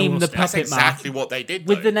the front name, the doorstep. That's Puppet exactly what they did.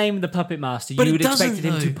 with though. the name of the puppet master, But you it would have expected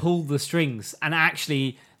doesn't, him to though. pull the strings, and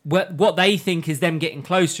actually, what they think is them getting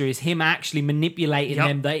closer is him actually manipulating Yup.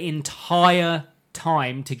 them the entire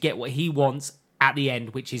time to get what he wants at the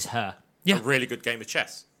end, which is her. Yeah. A really good game of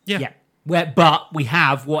chess. Yeah. Yeah. But we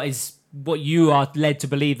have what you are led to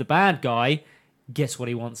believe the bad guy gets what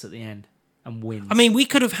he wants at the end and wins. I mean, we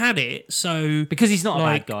could have had it so because he's not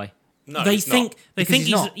like, a bad guy. No, they he's think not. they Because think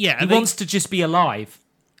he's not. yeah. He they- wants to just be alive.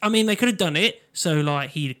 I mean, they could have done it so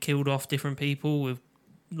like he'd have killed off different people with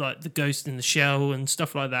like the ghost in the shell and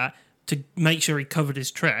stuff like that to make sure he covered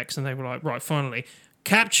his tracks. And they were like, right, finally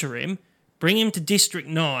capture him, bring him to District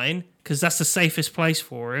 9 because that's the safest place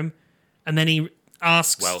for him. And then he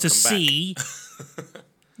asks Welcome to back. see.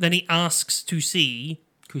 Then he asks to see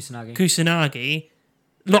Kusanagi. Kusanagi,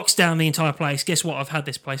 locks down the entire place. Guess what? I've had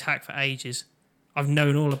this place hacked for ages. I've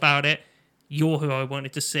known all about it. You're who I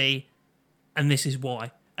wanted to see, and this is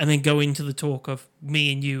why. And then go into the talk of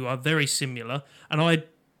me and you are very similar, and I'd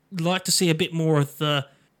like to see a bit more of the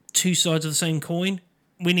two sides of the same coin.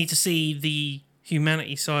 We need to see the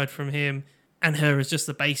humanity side from him, and her as just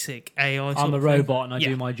the basic AI. I'm sort a of thing. robot and I Yeah.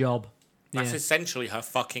 do my job. That's Yeah. essentially her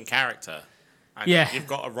fucking character. And Yeah. you've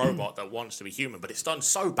got a robot that wants to be human, but it's done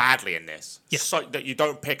so badly in this, Yeah. so that you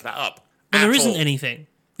don't pick that up. But there at isn't all. anything.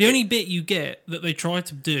 The only bit you get that they try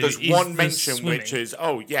to do There's is one the mention swimming. which is,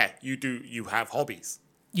 oh yeah, you have hobbies,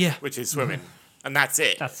 yeah, which is swimming, and that's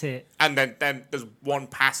it. That's it. And then there's one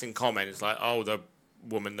passing comment. It's like, oh, the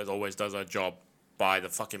woman that always does her job by the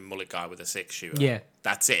fucking mullet guy with a 6-shooter. Yeah.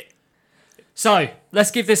 That's it. So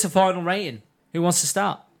let's give this a final rating. Who wants to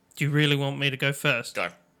start? Do you really want me to go first? Go.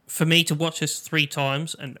 For me to watch this 3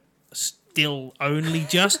 times and still only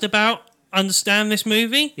just about understand this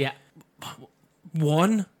movie, Yeah.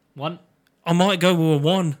 1. One. I might go with a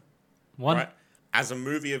 1. One. Right. As a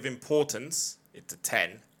movie of importance, it's a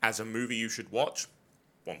 10. As a movie you should watch,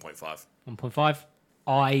 1.5. 1.5.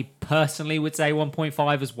 I personally would say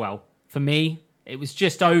 1.5 as well. For me, it was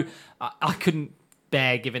just I couldn't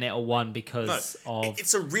bear giving it a 1 because of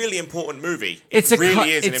It's a really important movie. It's it a really cu-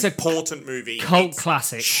 is it's an a important movie. cult It's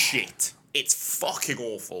classic. Shit. It's fucking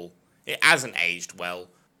awful. It hasn't aged well.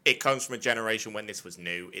 it comes from a generation when this was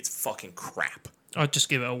new. It's fucking crap. I'd just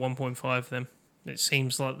give it a 1.5 then. It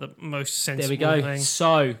seems like the most sensible There we go. thing.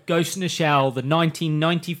 So, Ghost in the Shell, the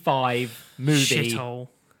 1995 movie, Shithole.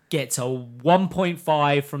 gets a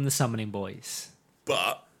 1.5 from the Summoning Boys.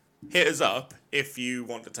 But hit us up if you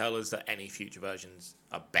want to tell us that any future versions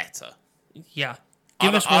are better. Yeah. I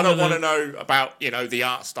Give us don't one want to of know about, the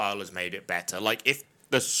art style has made it better. Like, if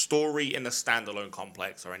the story in the standalone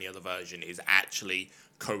complex or any other version is actually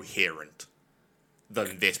coherent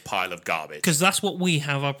than this pile of garbage. because that's what we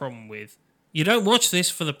have our problem with. You don't watch this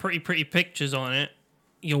for the pretty pictures on it.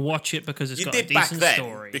 You'll watch it because it's You got a did back decent then,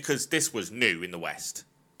 story. because this was new in the West.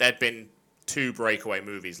 There'd been 2 breakaway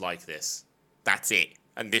movies like this. That's it.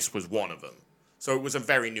 And this was one of them. So it was a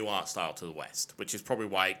very new art style to the West, which is probably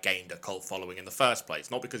why it gained a cult following in the first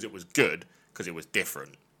place. Not because it was good, because it was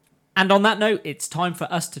different. And on that note, it's time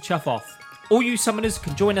for us to chuff off. All you summoners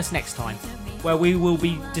can join us next time, where we will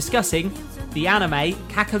be discussing the anime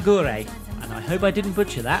Kakagure, and I hope I didn't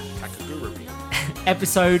butcher that, Kakaguru.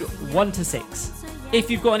 episode 1 to 6. If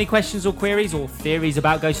you've got any questions or queries or theories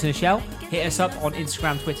about Ghost in the Shell, hit us up on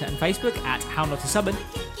Instagram, Twitter and Facebook at How Not to Summon,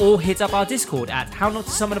 or hit up our Discord at How Not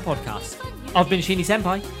to Summon a Podcast. I've been Sheeny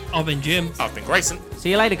Senpai. I've been Jim. I've been Grayson.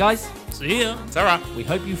 See you later, guys. See ya. Sarah. We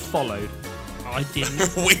hope you followed. I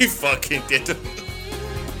didn't. We fucking didn't.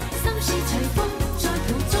 心是隨風，在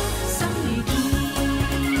途中。